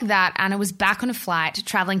just like that, Anna was back on a flight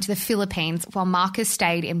travelling to the Philippines while Marcus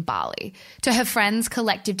stayed in Bali. To her friends'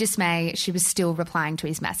 collective dismay, she was still replying to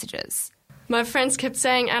his messages. My friends kept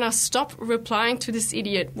saying, Anna, stop replying to this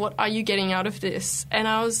idiot. What are you getting out of this? And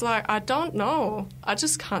I was like, I don't know. I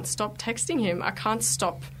just can't stop texting him. I can't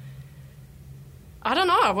stop. I don't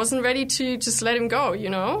know. I wasn't ready to just let him go,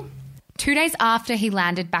 2 days after he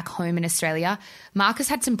landed back home in Australia, Marcus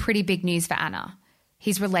had some pretty big news for Anna.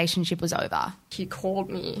 His relationship was over. He called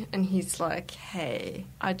me and he's like, hey,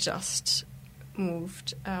 I just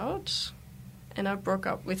moved out. And I broke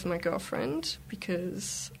up with my girlfriend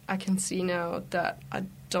because I can see now that I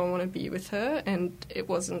don't want to be with her and it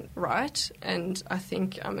wasn't right and I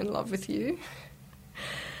think I'm in love with you.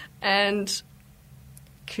 And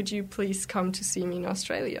could you please come to see me in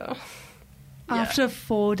Australia? After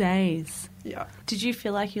 4 days. Yeah. Did you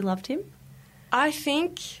feel like you loved him? I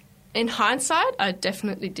think in hindsight, I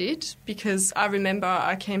definitely did, because I remember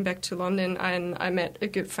I came back to London and I met a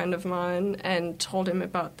good friend of mine and told him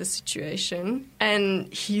about the situation.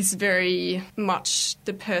 And he's very much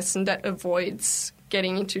the person that avoids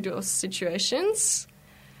getting into those situations,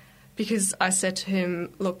 because I said to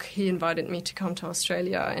him, look, he invited me to come to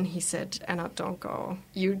Australia, and he said, Anna, don't go.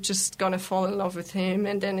 You're just going to fall in love with him,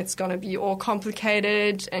 and then it's going to be all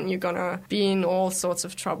complicated and you're going to be in all sorts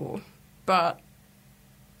of trouble. But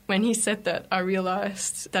when he said that, I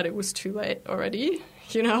realised that it was too late already,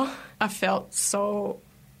 you know. I felt so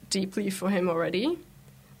deeply for him already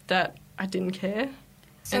that I didn't care.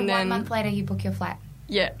 So and 1 month later, you book your flight?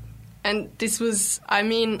 Yeah. And this was, I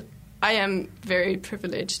mean, I am very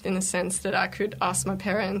privileged in the sense that I could ask my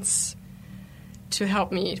parents to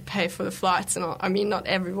help me pay for the flights and all. I mean, not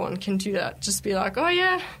everyone can do that. Just be like, oh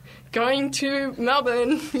yeah, going to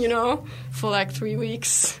Melbourne, you know, for like 3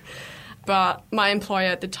 weeks. But my employer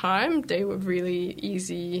at the time, they were really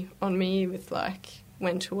easy on me with like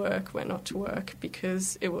when to work, when not to work,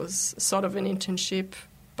 because it was sort of an internship,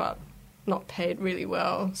 but not paid really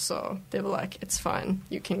well. So they were like, it's fine,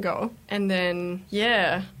 you can go. And then,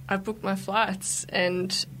 yeah, I booked my flights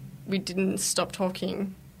and we didn't stop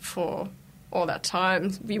talking for all that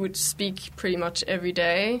time. We would speak pretty much every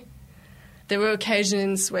day. There were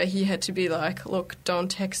occasions where he had to be like, look,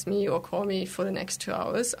 don't text me or call me for the next 2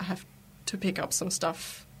 hours. I have to pick up some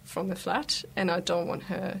stuff from the flat and I don't want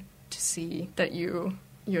her to see that you're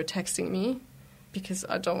texting me, because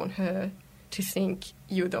I don't want her to think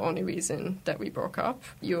you're the only reason that we broke up.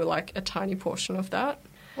 You're like a tiny portion of that.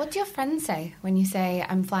 What do your friends say when you say,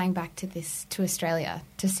 I'm flying back to Australia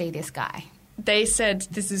to see this guy? They said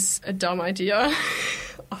this is a dumb idea,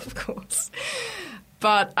 of course.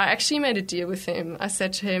 But I actually made a deal with him. I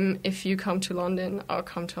said to him, if you come to London, I'll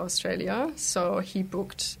come to Australia. So he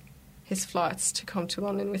booked his flights to come to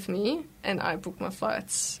London with me, and I booked my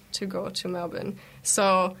flights to go to Melbourne.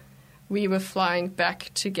 So we were flying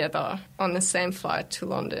back together on the same flight to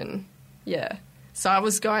London. Yeah. So I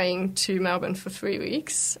was going to Melbourne for 3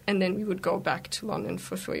 weeks, and then we would go back to London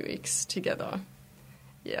for 3 weeks together.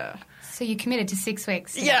 Yeah. So you committed to 6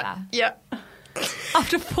 weeks together? Yeah.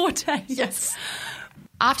 After 4 days? Yes.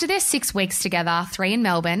 After their 6 weeks together, 3 in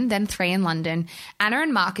Melbourne, then 3 in London, Anna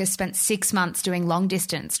and Marcus spent 6 months doing long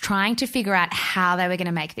distance, trying to figure out how they were going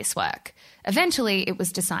to make this work. Eventually, it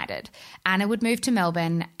was decided. Anna would move to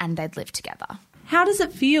Melbourne and they'd live together. How does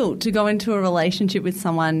it feel to go into a relationship with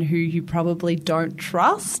someone who you probably don't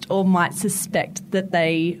trust or might suspect that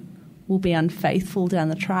they will be unfaithful down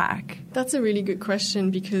the track? That's a really good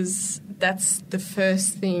question, because that's the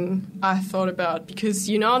first thing I thought about. Because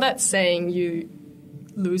you know that saying, you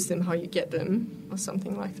lose them how you get them, or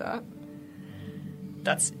something like that?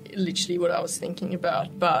 That's literally what I was thinking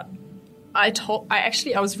about. But I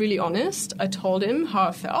was really honest. I told him how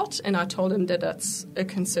I felt, and I told him that that's a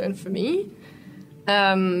concern for me.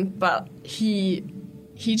 But he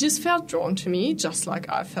just felt drawn to me, just like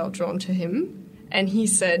I felt drawn to him. And he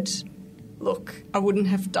said, look, I wouldn't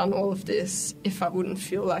have done all of this if I wouldn't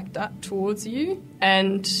feel like that towards you.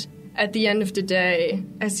 And at the end of the day,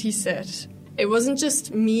 as he said, it wasn't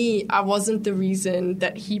just me. I wasn't the reason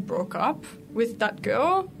that he broke up with that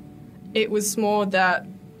girl. It was more that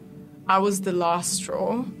I was the last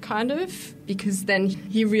straw, kind of, because then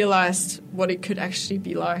he realised what it could actually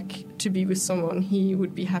be like to be with someone he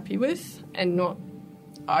would be happy with and not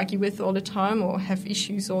argue with all the time or have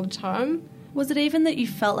issues all the time. Was it even that you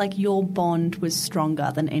felt like your bond was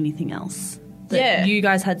stronger than anything else? That Yeah. you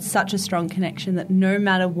guys had such a strong connection that no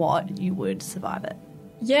matter what, you would survive it?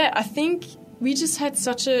 Yeah, I think we just had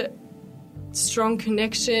such a strong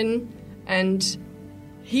connection, and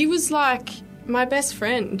he was like my best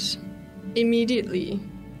friend immediately.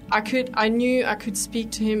 I knew I could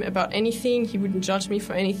speak to him about anything. He wouldn't judge me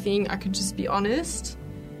for anything. I could just be honest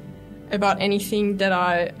about anything that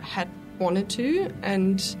I had wanted to.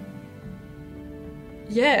 And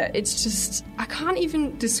yeah, it's just, I can't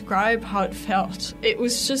even describe how it felt. It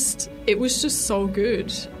was just so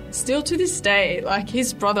good. Still to this day, like,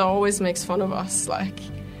 his brother always makes fun of us, like,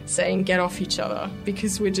 saying get off each other,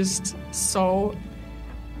 because we're just so,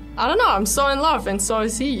 I don't know, I'm so in love, and so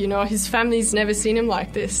is he, you know. His family's never seen him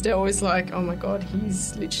like this. They're always like, oh my God,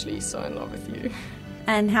 he's literally so in love with you.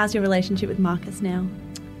 And how's your relationship with Marcus now?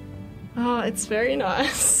 Oh, it's very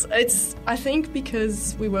nice. I think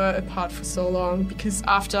because we were apart for so long, because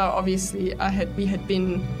after, obviously, we had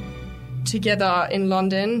been together in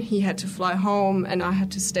London, he had to fly home and I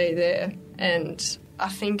had to stay there. And I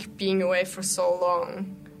think being away for so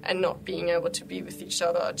long and not being able to be with each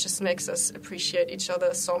other just makes us appreciate each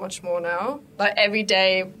other so much more now. Like every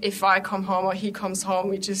day, if I come home or he comes home,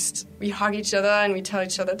 we hug each other and we tell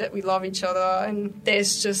each other that we love each other. And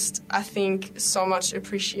there's just, I think, so much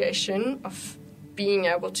appreciation of being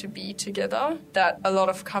able to be together that a lot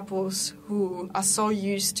of couples who are so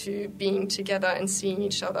used to being together and seeing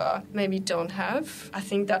each other maybe don't have. I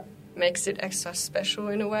think that makes it extra special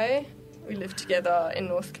in a way. We live together in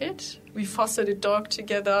Northcote. We fostered a dog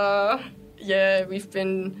together. Yeah, we've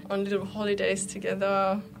been on little holidays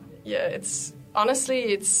together. Yeah, it's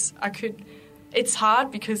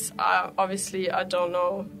hard because I don't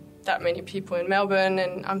know that many people in Melbourne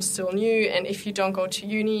and I'm still new, and if you don't go to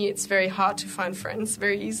uni, it's very hard to find friends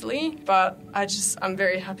very easily. But I'm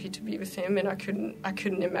very happy to be with him, and I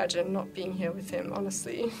couldn't imagine not being here with him,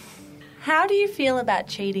 honestly. How do you feel about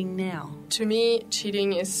cheating now? To me,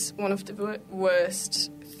 cheating is one of the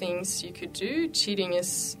worst things you could do. Cheating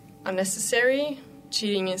is unnecessary.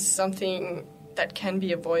 Cheating is something that can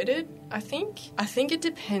be avoided, I think. I think it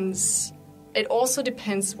depends. It also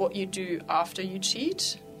depends what you do after you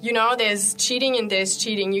cheat. You know, there's cheating and there's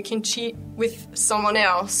cheating. You can cheat with someone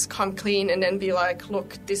else, come clean, and then be like,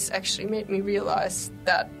 look, this actually made me realize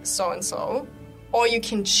that so-and-so. Or you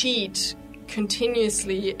can cheat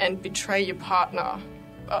continuously and betray your partner.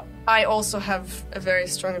 But I also have a very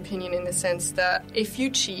strong opinion in the sense that if you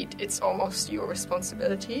cheat, it's almost your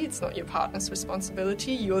responsibility. It's not your partner's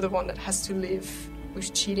responsibility. You're the one that has to live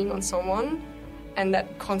with cheating on someone. And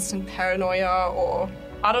that constant paranoia, or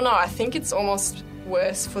I don't know, I think it's almost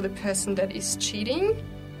worse for the person that is cheating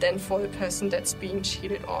than for the person that's being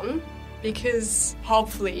cheated on. Because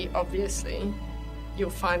hopefully, obviously, you'll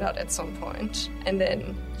find out at some point and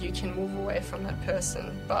then you can move away from that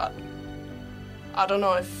person. But I don't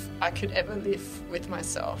know if I could ever live with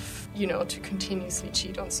myself, you know, to continuously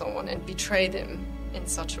cheat on someone and betray them in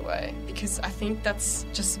such a way, because I think that's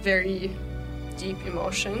just very deep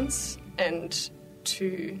emotions, and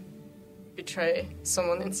to betray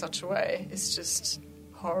someone in such a way is just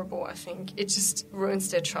horrible. I think it just ruins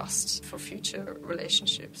their trust for future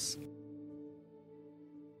relationships.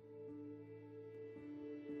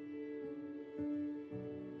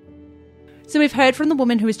 So we've heard from the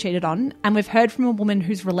woman who was cheated on, and we've heard from a woman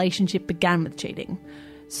whose relationship began with cheating.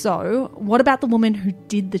 So what about the woman who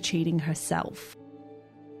did the cheating herself?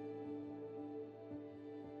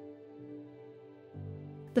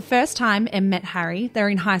 The first time Em met Harry, they were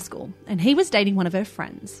in high school, and he was dating one of her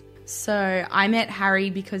friends. So I met Harry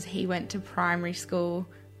because he went to primary school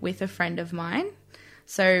with a friend of mine.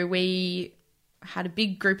 So we had a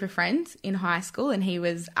big group of friends in high school, and he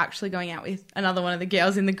was actually going out with another one of the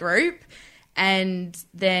girls in the group. And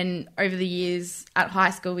then over the years at high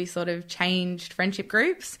school, we sort of changed friendship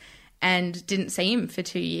groups and didn't see him for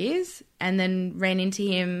 2 years, and then ran into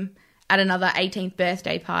him at another 18th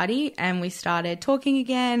birthday party, and we started talking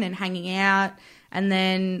again and hanging out. And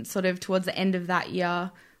then sort of towards the end of that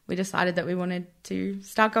year, we decided that we wanted to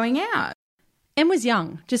start going out. Em was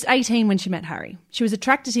young, just 18 when she met Harry. She was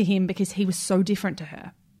attracted to him because he was so different to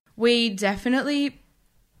her. We definitely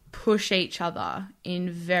push each other in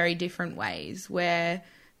very different ways. We're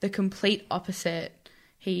the complete opposite.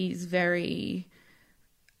 He's very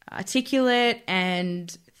articulate and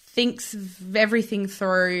thinks everything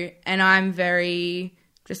through, and I'm very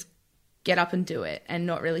just get up and do it and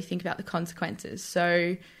not really think about the consequences.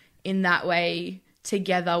 So in that way,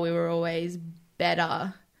 together we were always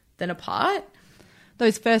better than apart.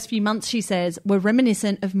 Those first few months, she says, were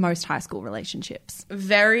reminiscent of most high school relationships.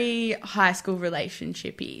 Very high school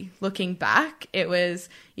relationship-y. Looking back, it was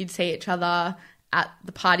you'd see each other at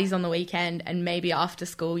the parties on the weekend, and maybe after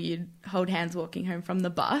school you'd hold hands walking home from the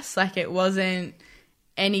bus. Like, it wasn't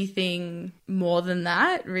anything more than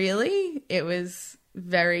that, really. It was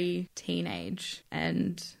very teenage,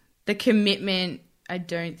 and the commitment, I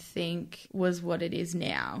don't think, was what it is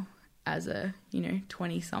now as a,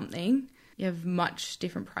 20-something. You have much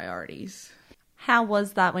different priorities. How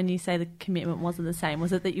was that when you say the commitment wasn't the same?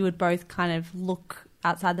 Was it that you would both kind of look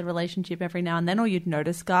outside the relationship every now and then, or you'd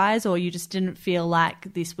notice guys, or you just didn't feel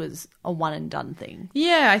like this was a one and done thing?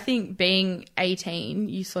 Yeah, I think being 18,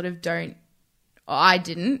 you sort of don't, I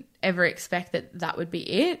didn't ever expect that would be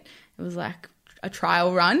it. It was like a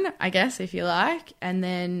trial run, I guess, if you like, and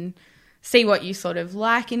then see what you sort of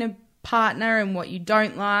like in a partner and what you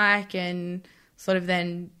don't like, and sort of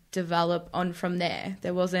then develop on from there.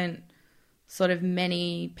 There wasn't sort of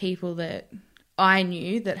many people that I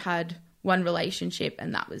knew that had one relationship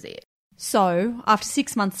and that was it. So, after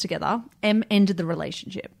 6 months together, Em ended the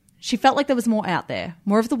relationship. She felt like there was more out there,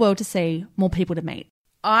 more of the world to see, more people to meet.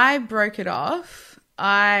 I broke it off.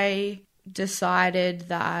 I decided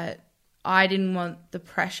that I didn't want the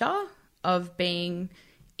pressure of being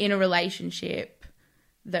in a relationship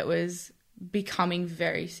that was becoming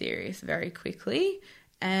very serious very quickly,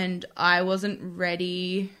 and I wasn't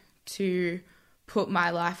ready to put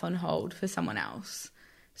my life on hold for someone else.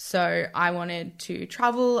 So I wanted to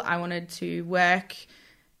travel, I wanted to work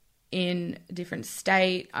in a different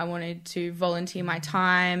state, I wanted to volunteer my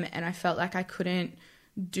time, and I felt like I couldn't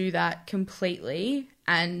do that completely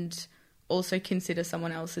and also consider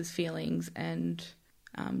someone else's feelings and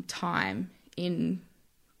time in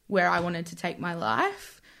where I wanted to take my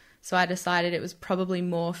life. So I decided it was probably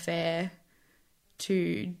more fair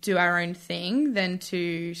to do our own thing than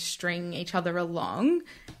to string each other along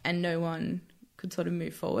and no one could sort of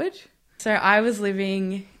move forward. So I was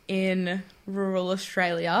living in rural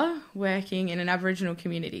Australia, working in an Aboriginal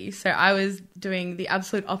community. So I was doing the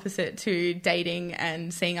absolute opposite to dating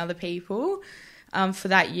and seeing other people. For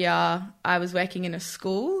that year, I was working in a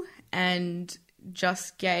school and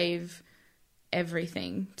just gave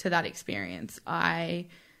everything to that experience. I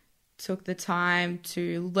took the time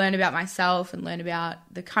to learn about myself and learn about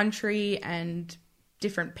the country and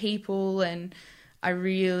different people, and I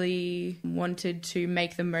really wanted to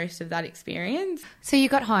make the most of that experience. So you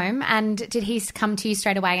got home, and did he come to you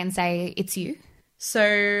straight away and say, it's you?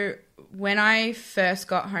 So when I first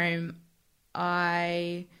got home,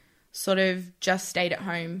 I sort of just stayed at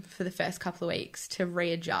home for the first couple of weeks to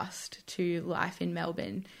readjust to life in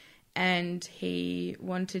Melbourne. And he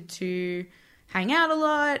wanted to hang out a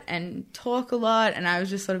lot and talk a lot, and I was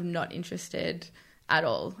just sort of not interested at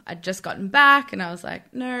all. I'd just gotten back and I was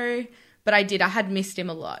like, no. But I had missed him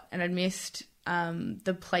a lot, and I'd missed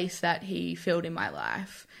the place that he filled in my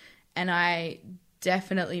life. And I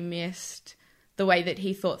definitely missed the way that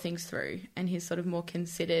he thought things through and his sort of more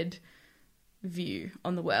considered view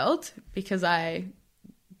on the world, because I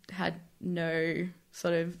had no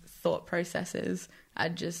sort of thought processes.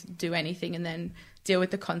 I'd just do anything and then deal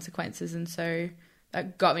with the consequences. And so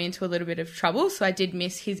that got me into a little bit of trouble. So I did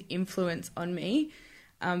miss his influence on me.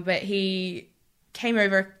 But he came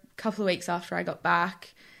over a couple of weeks after I got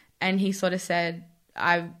back, and he sort of said,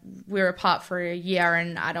 we're apart for a year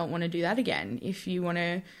and I don't want to do that again. If you want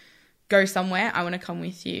to go somewhere, I want to come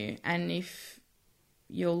with you. And if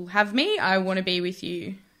you'll have me, I want to be with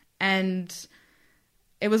you. And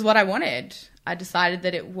it was what I wanted. I decided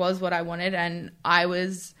that it was what I wanted, and I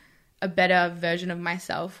was a better version of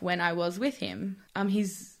myself when I was with him.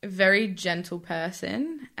 He's a very gentle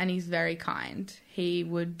person and he's very kind. He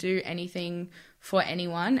would do anything for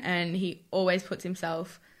anyone, and he always puts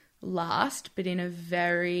himself last, but in a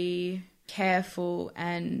very careful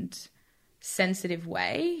and sensitive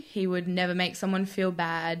way. He would never make someone feel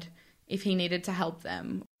bad if he needed to help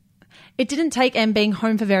them. It didn't take Em being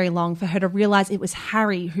home for very long for her to realise it was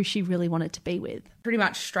Harry who she really wanted to be with. Pretty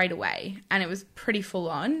much straight away, and it was pretty full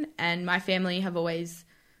on, and my family have always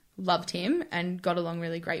loved him and got along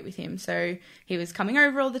really great with him. So he was coming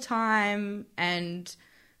over all the time and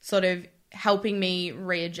sort of helping me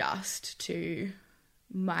readjust to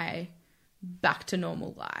my back to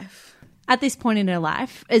normal life. At this point in her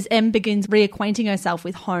life, as Em begins reacquainting herself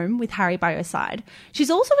with home with Harry by her side, she's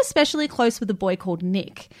also especially close with a boy called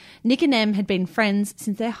Nick. Nick and Em had been friends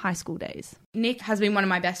since their high school days. Nick has been one of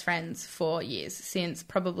my best friends for years, since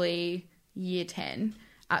probably year 10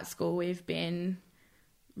 at school. We've been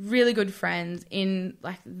really good friends in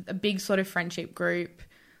like a big sort of friendship group.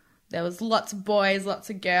 There was lots of boys, lots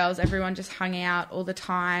of girls, everyone just hung out all the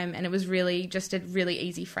time, and it was really just a really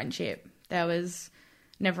easy friendship. There was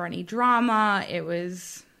never any drama. It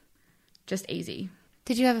was just easy.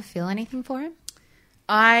 Did you ever feel anything for him?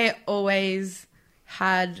 I always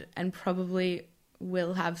had, and probably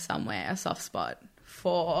will have somewhere, a soft spot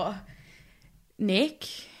for Nick.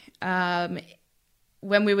 When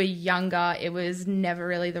we were younger, it was never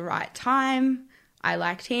really the right time. I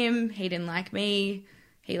liked him. He didn't like me.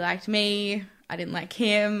 He liked me. I didn't like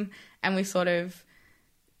him. And we sort of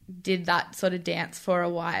did that sort of dance for a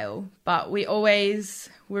while, but we always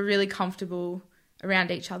were really comfortable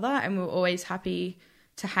around each other, and we were always happy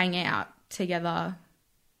to hang out together,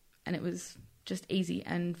 and it was just easy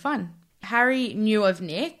and fun. Harry knew of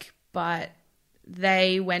Nick, but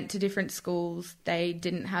they went to different schools. They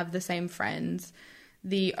didn't have the same friends.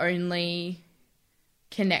 The only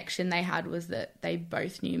connection they had was that they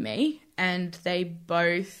both knew me, and they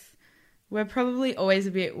both were probably always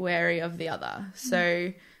a bit wary of the other.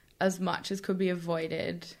 So as much as could be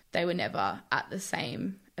avoided, they were never at the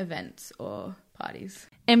same events or parties.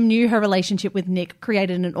 Em knew her relationship with Nick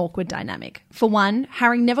created an awkward dynamic. For one,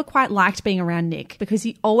 Harry never quite liked being around Nick because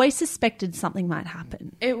he always suspected something might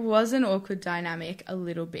happen. It was an awkward dynamic a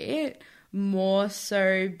little bit. more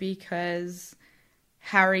so because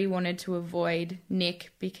Harry wanted to avoid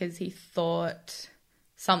Nick because he thought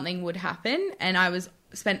something would happen, and I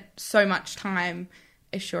spent so much time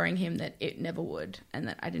assuring him that it never would, and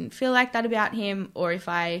that I didn't feel like that about him, or if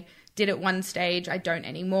I did at one stage, I don't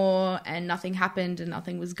anymore, and nothing happened and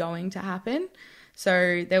nothing was going to happen.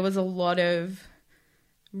 So there was a lot of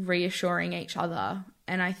reassuring each other,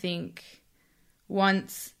 and I think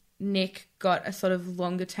once Nick got a sort of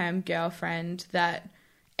longer term girlfriend that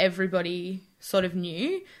everybody sort of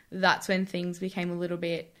knew, that's when things became a little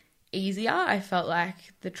bit easier. I felt like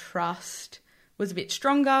the trust was a bit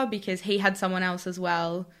stronger because he had someone else as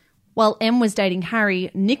well. While Em was dating Harry,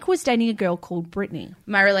 Nick was dating a girl called Brittany.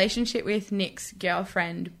 My relationship with Nick's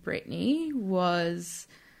girlfriend, Brittany, was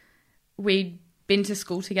we'd been to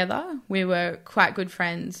school together. We were quite good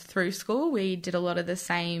friends through school. We did a lot of the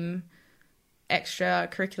same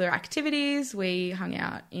extracurricular activities. We hung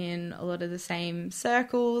out in a lot of the same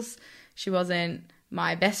circles. She wasn't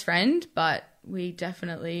my best friend, but we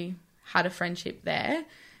definitely had a friendship there.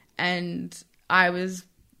 And I was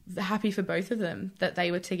happy for both of them that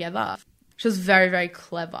they were together. She was very, very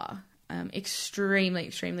clever, extremely,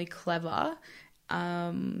 extremely clever,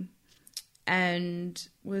 and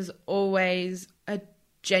was always a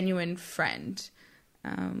genuine friend.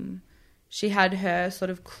 She had her sort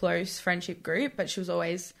of close friendship group, but she was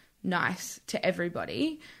always nice to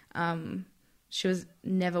everybody. She was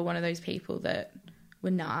never one of those people that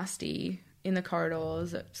were nasty in the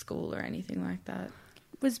corridors at school or anything like that.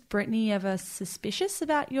 Was Brittany ever suspicious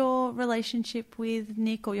about your relationship with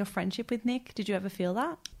Nick or your friendship with Nick? Did you ever feel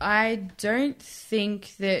that? I don't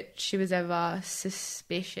think that she was ever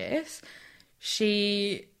suspicious.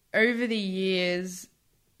 She, over the years,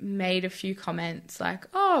 made a few comments like,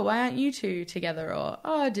 oh, why aren't you two together? Or,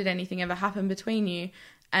 oh, did anything ever happen between you?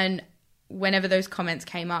 And whenever those comments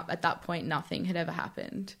came up, at that point, nothing had ever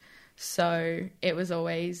happened. So it was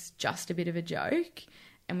always just a bit of a joke,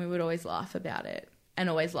 and we would always laugh about it and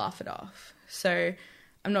always laugh it off. So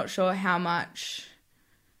I'm not sure how much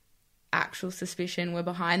actual suspicion were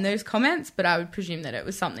behind those comments, but I would presume that it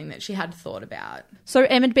was something that she had thought about. So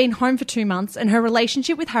Em had been home for 2 months and her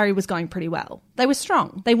relationship with Harry was going pretty well. They were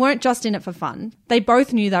strong. They weren't just in it for fun. They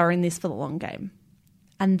both knew they were in this for the long game.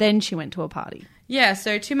 And then she went to a party. Yeah,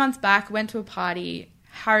 so 2 months back, went to a party.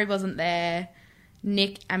 Harry wasn't there.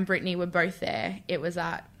 Nick and Brittany were both there. It was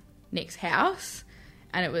at Nick's house,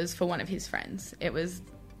 and it was for one of his friends. It was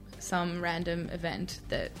some random event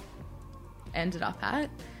that ended up at.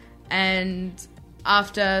 And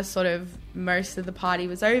after sort of most of the party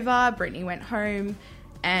was over, Brittany went home,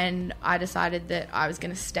 and I decided that I was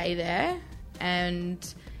going to stay there.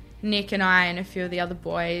 And Nick and I and a few of the other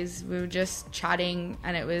boys, we were just chatting,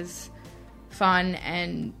 and it was fun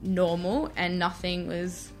and normal, and nothing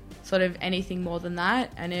was sort of anything more than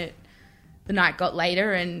that. And the night got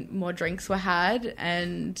later and more drinks were had,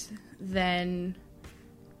 and then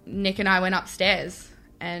Nick and I went upstairs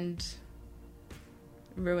and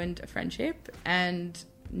ruined a friendship and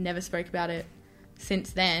never spoke about it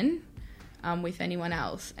since then with anyone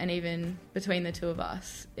else. And even between the two of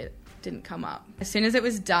us, it didn't come up. As soon as it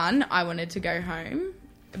was done, I wanted to go home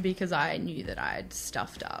because I knew that I'd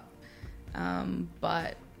stuffed up.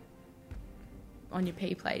 But on your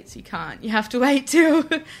P plates, you can't. You have to wait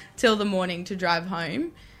till the morning to drive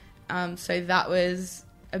home. So that was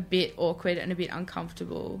a bit awkward and a bit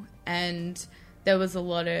uncomfortable. And there was a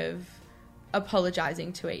lot of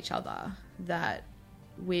apologising to each other that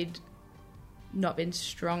we'd not been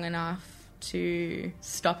strong enough to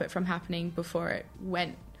stop it from happening before it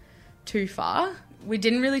went too far. We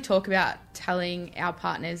didn't really talk about telling our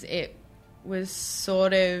partners. It was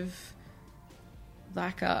sort of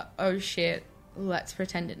like oh shit, let's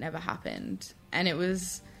pretend it never happened. And it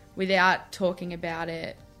was without talking about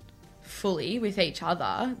it fully with each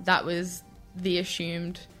other. That was the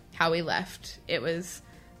assumed how we left. It was,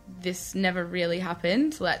 this never really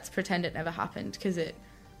happened. Let's pretend it never happened because it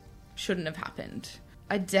shouldn't have happened.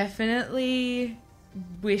 I definitely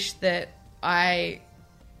wish that I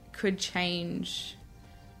could change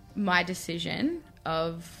my decision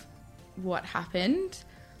of what happened,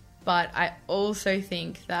 but I also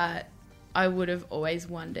think that I would have always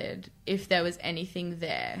wondered if there was anything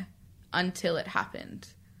there until it happened.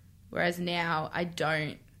 Whereas now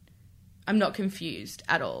I'm not confused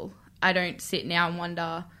at all. I don't sit now and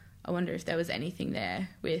wonder if there was anything there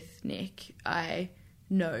with Nick. I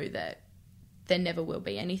know that there never will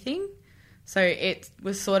be anything. So it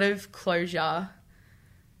was sort of closure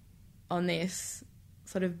on this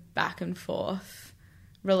sort of back and forth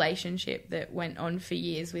relationship that went on for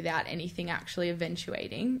years without anything actually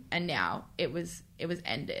eventuating, and now it was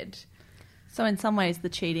ended. So in some ways, the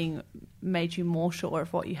cheating made you more sure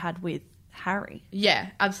of what you had with Harry. Yeah,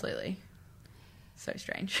 absolutely. So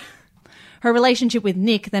strange. Her relationship with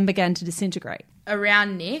Nick then began to disintegrate.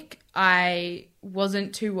 Around Nick, I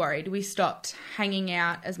wasn't too worried. We stopped hanging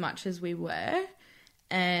out as much as we were,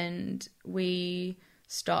 and we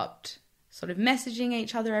stopped sort of messaging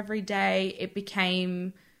each other every day. It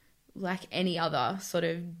became like any other sort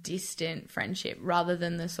of distant friendship rather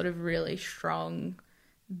than the sort of really strong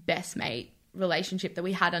best mate relationship that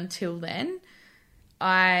we had until then.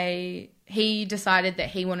 He decided that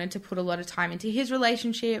he wanted to put a lot of time into his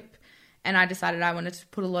relationship, and I decided I wanted to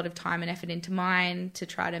put a lot of time and effort into mine to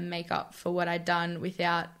try to make up for what I'd done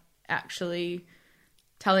without actually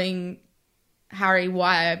telling Harry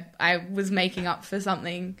why I was making up for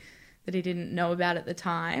something that he didn't know about at the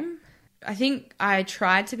time. I think I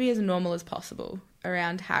tried to be as normal as possible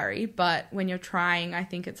around Harry, but when you're trying, I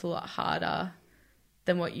think it's a lot harder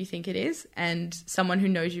than what you think it is, and someone who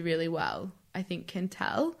knows you really well, I think, can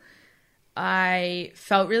tell. I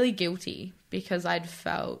felt really guilty because I'd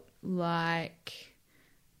felt like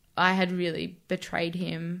I had really betrayed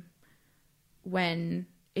him when,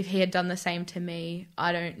 if he had done the same to me,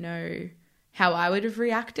 I don't know how I would have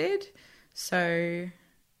reacted. So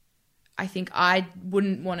I think I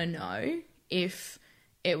wouldn't want to know if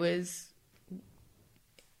it was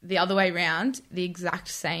the other way around, the exact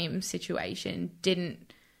same situation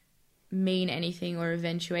didn't mean anything or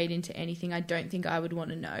eventuate into anything. I don't think I would want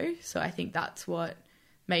to know. So I think that's what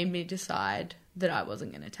made me decide that I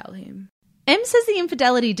wasn't going to tell him. Em says the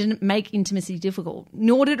infidelity didn't make intimacy difficult,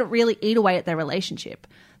 nor did it really eat away at their relationship.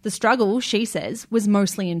 The struggle, she says, was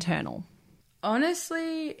mostly internal.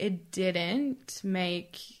 Honestly, it didn't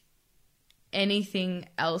make anything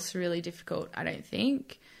else really difficult, I don't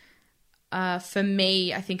think. For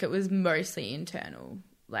me, I think it was mostly internal,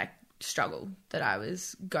 like struggle that I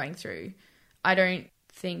was going through. I don't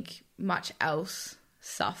think much else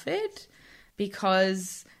suffered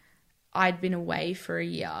because I'd been away for a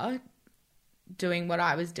year doing what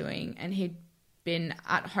I was doing and he'd been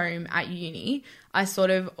at home at uni. I sort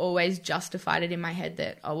of always justified it in my head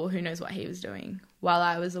that, oh, well, who knows what he was doing while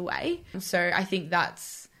I was away. So I think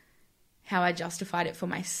that's how I justified it for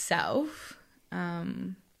myself.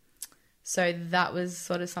 So that was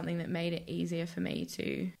sort of something that made it easier for me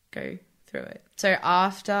to go through it. So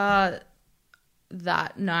after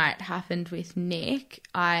that night happened with Nick,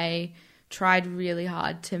 I tried really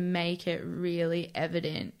hard to make it really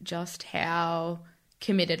evident just how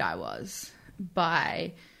committed I was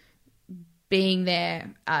by being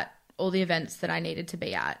there at all the events that I needed to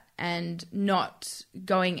be at and not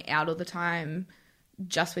going out all the time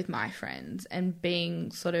just with my friends and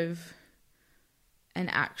being sort of an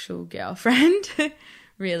actual girlfriend,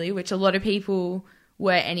 really, which a lot of people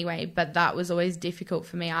were anyway, but that was always difficult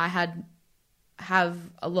for me. I have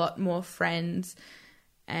a lot more friends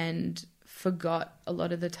and forgot a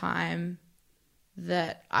lot of the time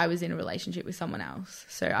that I was in a relationship with someone else.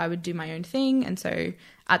 So I would do my own thing, and so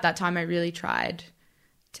at that time I really tried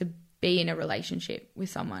to be in a relationship with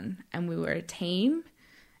someone, and we were a team,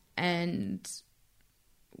 and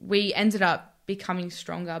we ended up becoming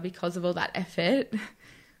stronger because of all that effort.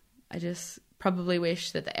 I just probably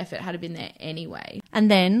wish that the effort had been there anyway. And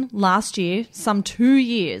then last year, some 2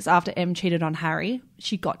 years after Em cheated on Harry,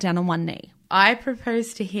 she got down on one knee. I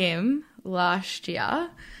proposed to him last year.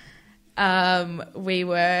 We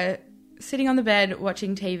were sitting on the bed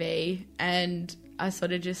watching TV and I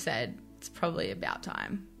sort of just said, it's probably about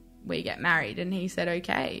time we get married. And he said,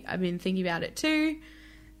 okay, I've been thinking about it too.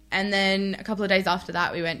 And then a couple of days after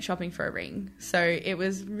that, we went shopping for a ring. So it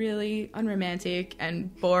was really unromantic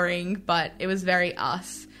and boring, but it was very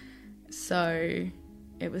us. So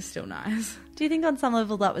it was still nice. Do you think on some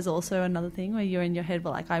level that was also another thing where you're in your head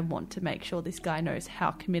were like, I want to make sure this guy knows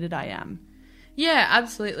how committed I am? Yeah,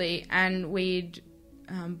 absolutely. And we'd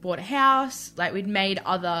bought a house. Like, we'd made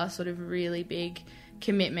other sort of really big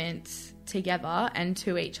commitments together and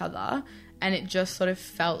to each other. And it just sort of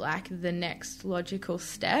felt like the next logical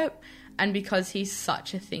step. And because he's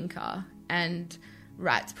such a thinker and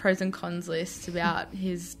writes pros and cons lists about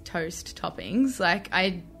his toast toppings, like,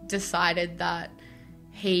 I decided that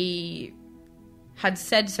he had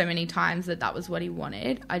said so many times that that was what he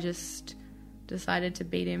wanted. I just decided to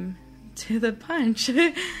beat him to the punch.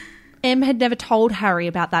 Em had never told Harry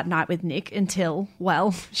about that night with Nick until,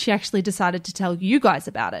 well, she actually decided to tell you guys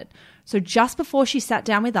about it. So just before she sat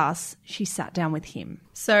down with us, she sat down with him.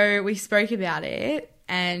 So we spoke about it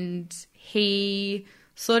and he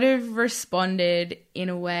sort of responded in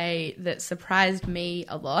a way that surprised me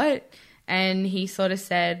a lot. And he sort of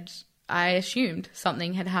said, I assumed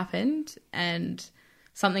something had happened and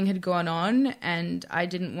something had gone on and I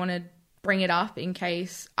didn't want to bring it up in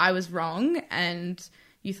case I was wrong and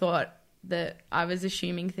you thought that I was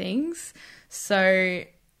assuming things. So,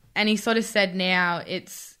 and he sort of said now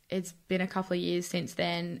it's been a couple of years since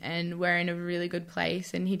then and we're in a really good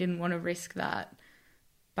place, and he didn't want to risk that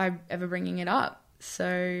by ever bringing it up.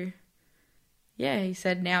 So, yeah, he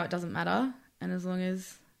said now it doesn't matter, and as long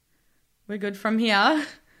as we're good from here,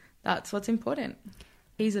 that's what's important.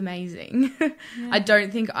 He's amazing. Yeah. I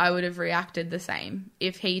don't think I would have reacted the same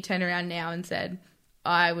if he turned around now and said,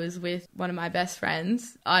 I was with one of my best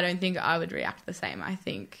friends. I don't think I would react the same. I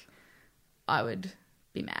think I would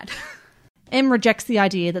be mad. Em rejects the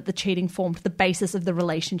idea that the cheating formed the basis of the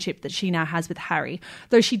relationship that she now has with Harry,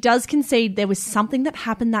 though she does concede there was something that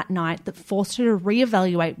happened that night that forced her to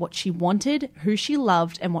reevaluate what she wanted, who she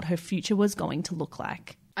loved, and what her future was going to look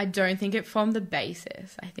like. I don't think it formed the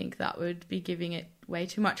basis. I think that would be giving it way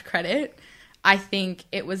too much credit. I think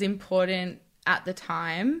it was important at the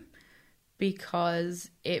time because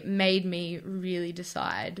it made me really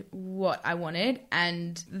decide what I wanted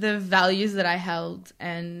and the values that I held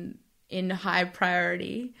and in high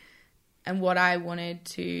priority and what I wanted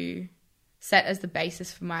to set as the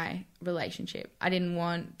basis for my relationship. I didn't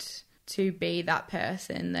want to be that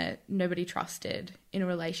person that nobody trusted in a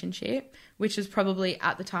relationship, which was probably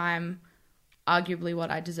at the time arguably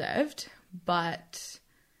what I deserved, but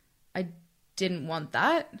I didn't want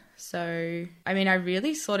that. So, I mean, I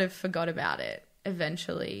really sort of forgot about it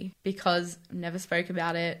eventually because I never spoke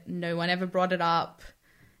about it. No one ever brought it up.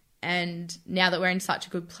 And now that we're in such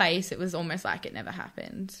a good place, it was almost like it never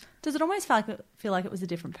happened. Does it almost feel like it was a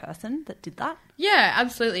different person that did that? Yeah,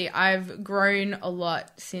 absolutely. I've grown a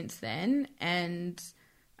lot since then, and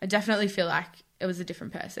I definitely feel like it was a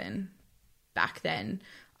different person back then.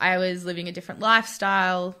 I was living a different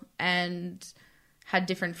lifestyle and had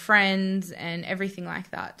different friends and everything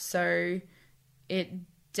like that. So it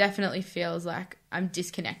definitely feels like I'm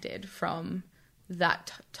disconnected from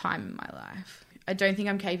that time in my life. I don't think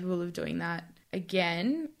I'm capable of doing that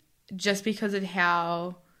again just because of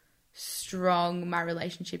how strong my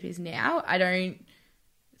relationship is now. I don't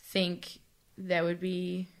think there would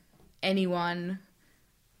be anyone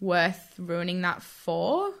worth ruining that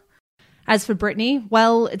for. As for Brittany,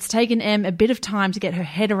 well, it's taken Em a bit of time to get her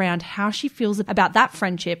head around how she feels about that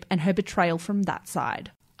friendship and her betrayal from that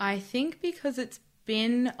side. I think because it's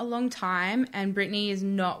been a long time and Brittany is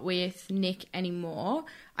not with Nick anymore,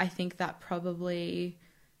 I think that probably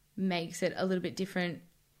makes it a little bit different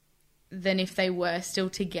than if they were still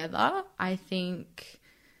together. I think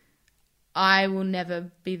I will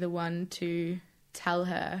never be the one to tell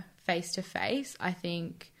her face to face. I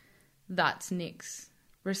think that's Nick's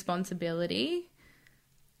responsibility.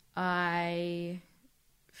 I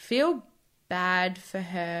feel bad for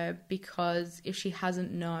her because if she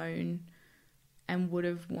hasn't known and would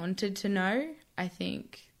have wanted to know, I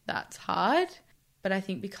think that's hard. But I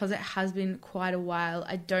think because it has been quite a while,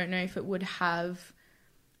 I don't know if it would have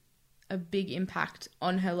a big impact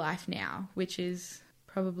on her life now, which is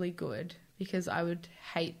probably good because I would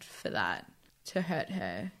hate for that to hurt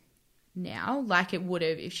her now like it would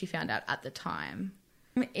have if she found out at the time.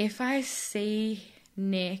 If I see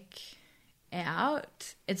Nick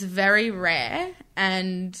out, it's very rare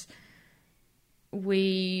and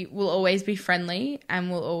we will always be friendly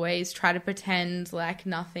and we'll always try to pretend like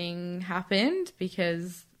nothing happened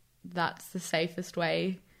because that's the safest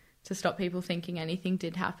way to stop people thinking anything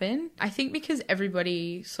did happen. I think because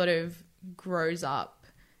everybody sort of grows up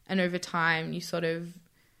and over time you sort of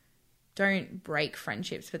don't break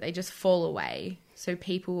friendships, but they just fall away. So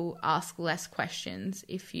people ask less questions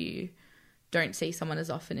if you don't see someone as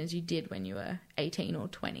often as you did when you were 18 or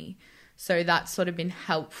 20. So that's sort of been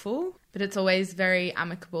helpful, but it's always very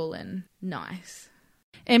amicable and nice.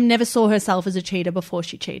 Em never saw herself as a cheater before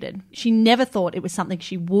she cheated. She never thought it was something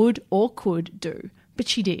she would or could do, but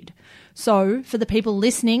she did. So for the people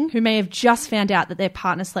listening who may have just found out that their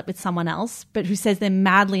partner slept with someone else, but who says they're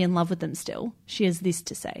madly in love with them still, she has this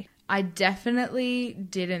to say. I definitely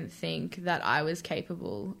didn't think that I was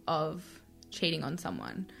capable of cheating on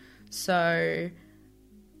someone. So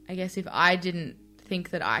I guess if I didn't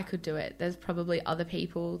think that I could do it, there's probably other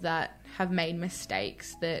people that have made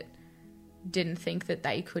mistakes that didn't think that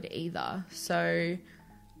they could either. So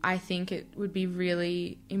I think it would be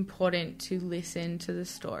really important to listen to the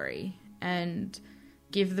story and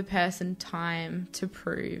give the person time to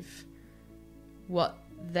prove what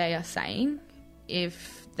they are saying.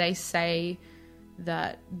 If they say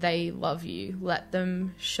that they love you, let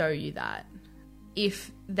them show you that.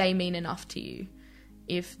 If they mean enough to you.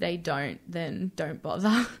 If they don't, then don't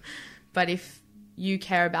bother. But if you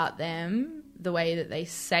care about them, the way that they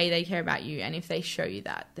say they care about you, and if they show you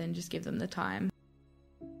that, then just give them the time.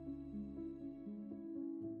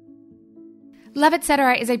 Love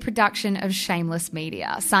Etc. is a production of Shameless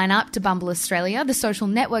Media. Sign up to Bumble Australia, the social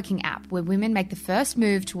networking app where women make the first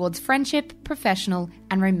move towards friendship, professional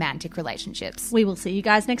and romantic relationships. We will see you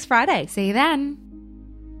guys next Friday. See you then.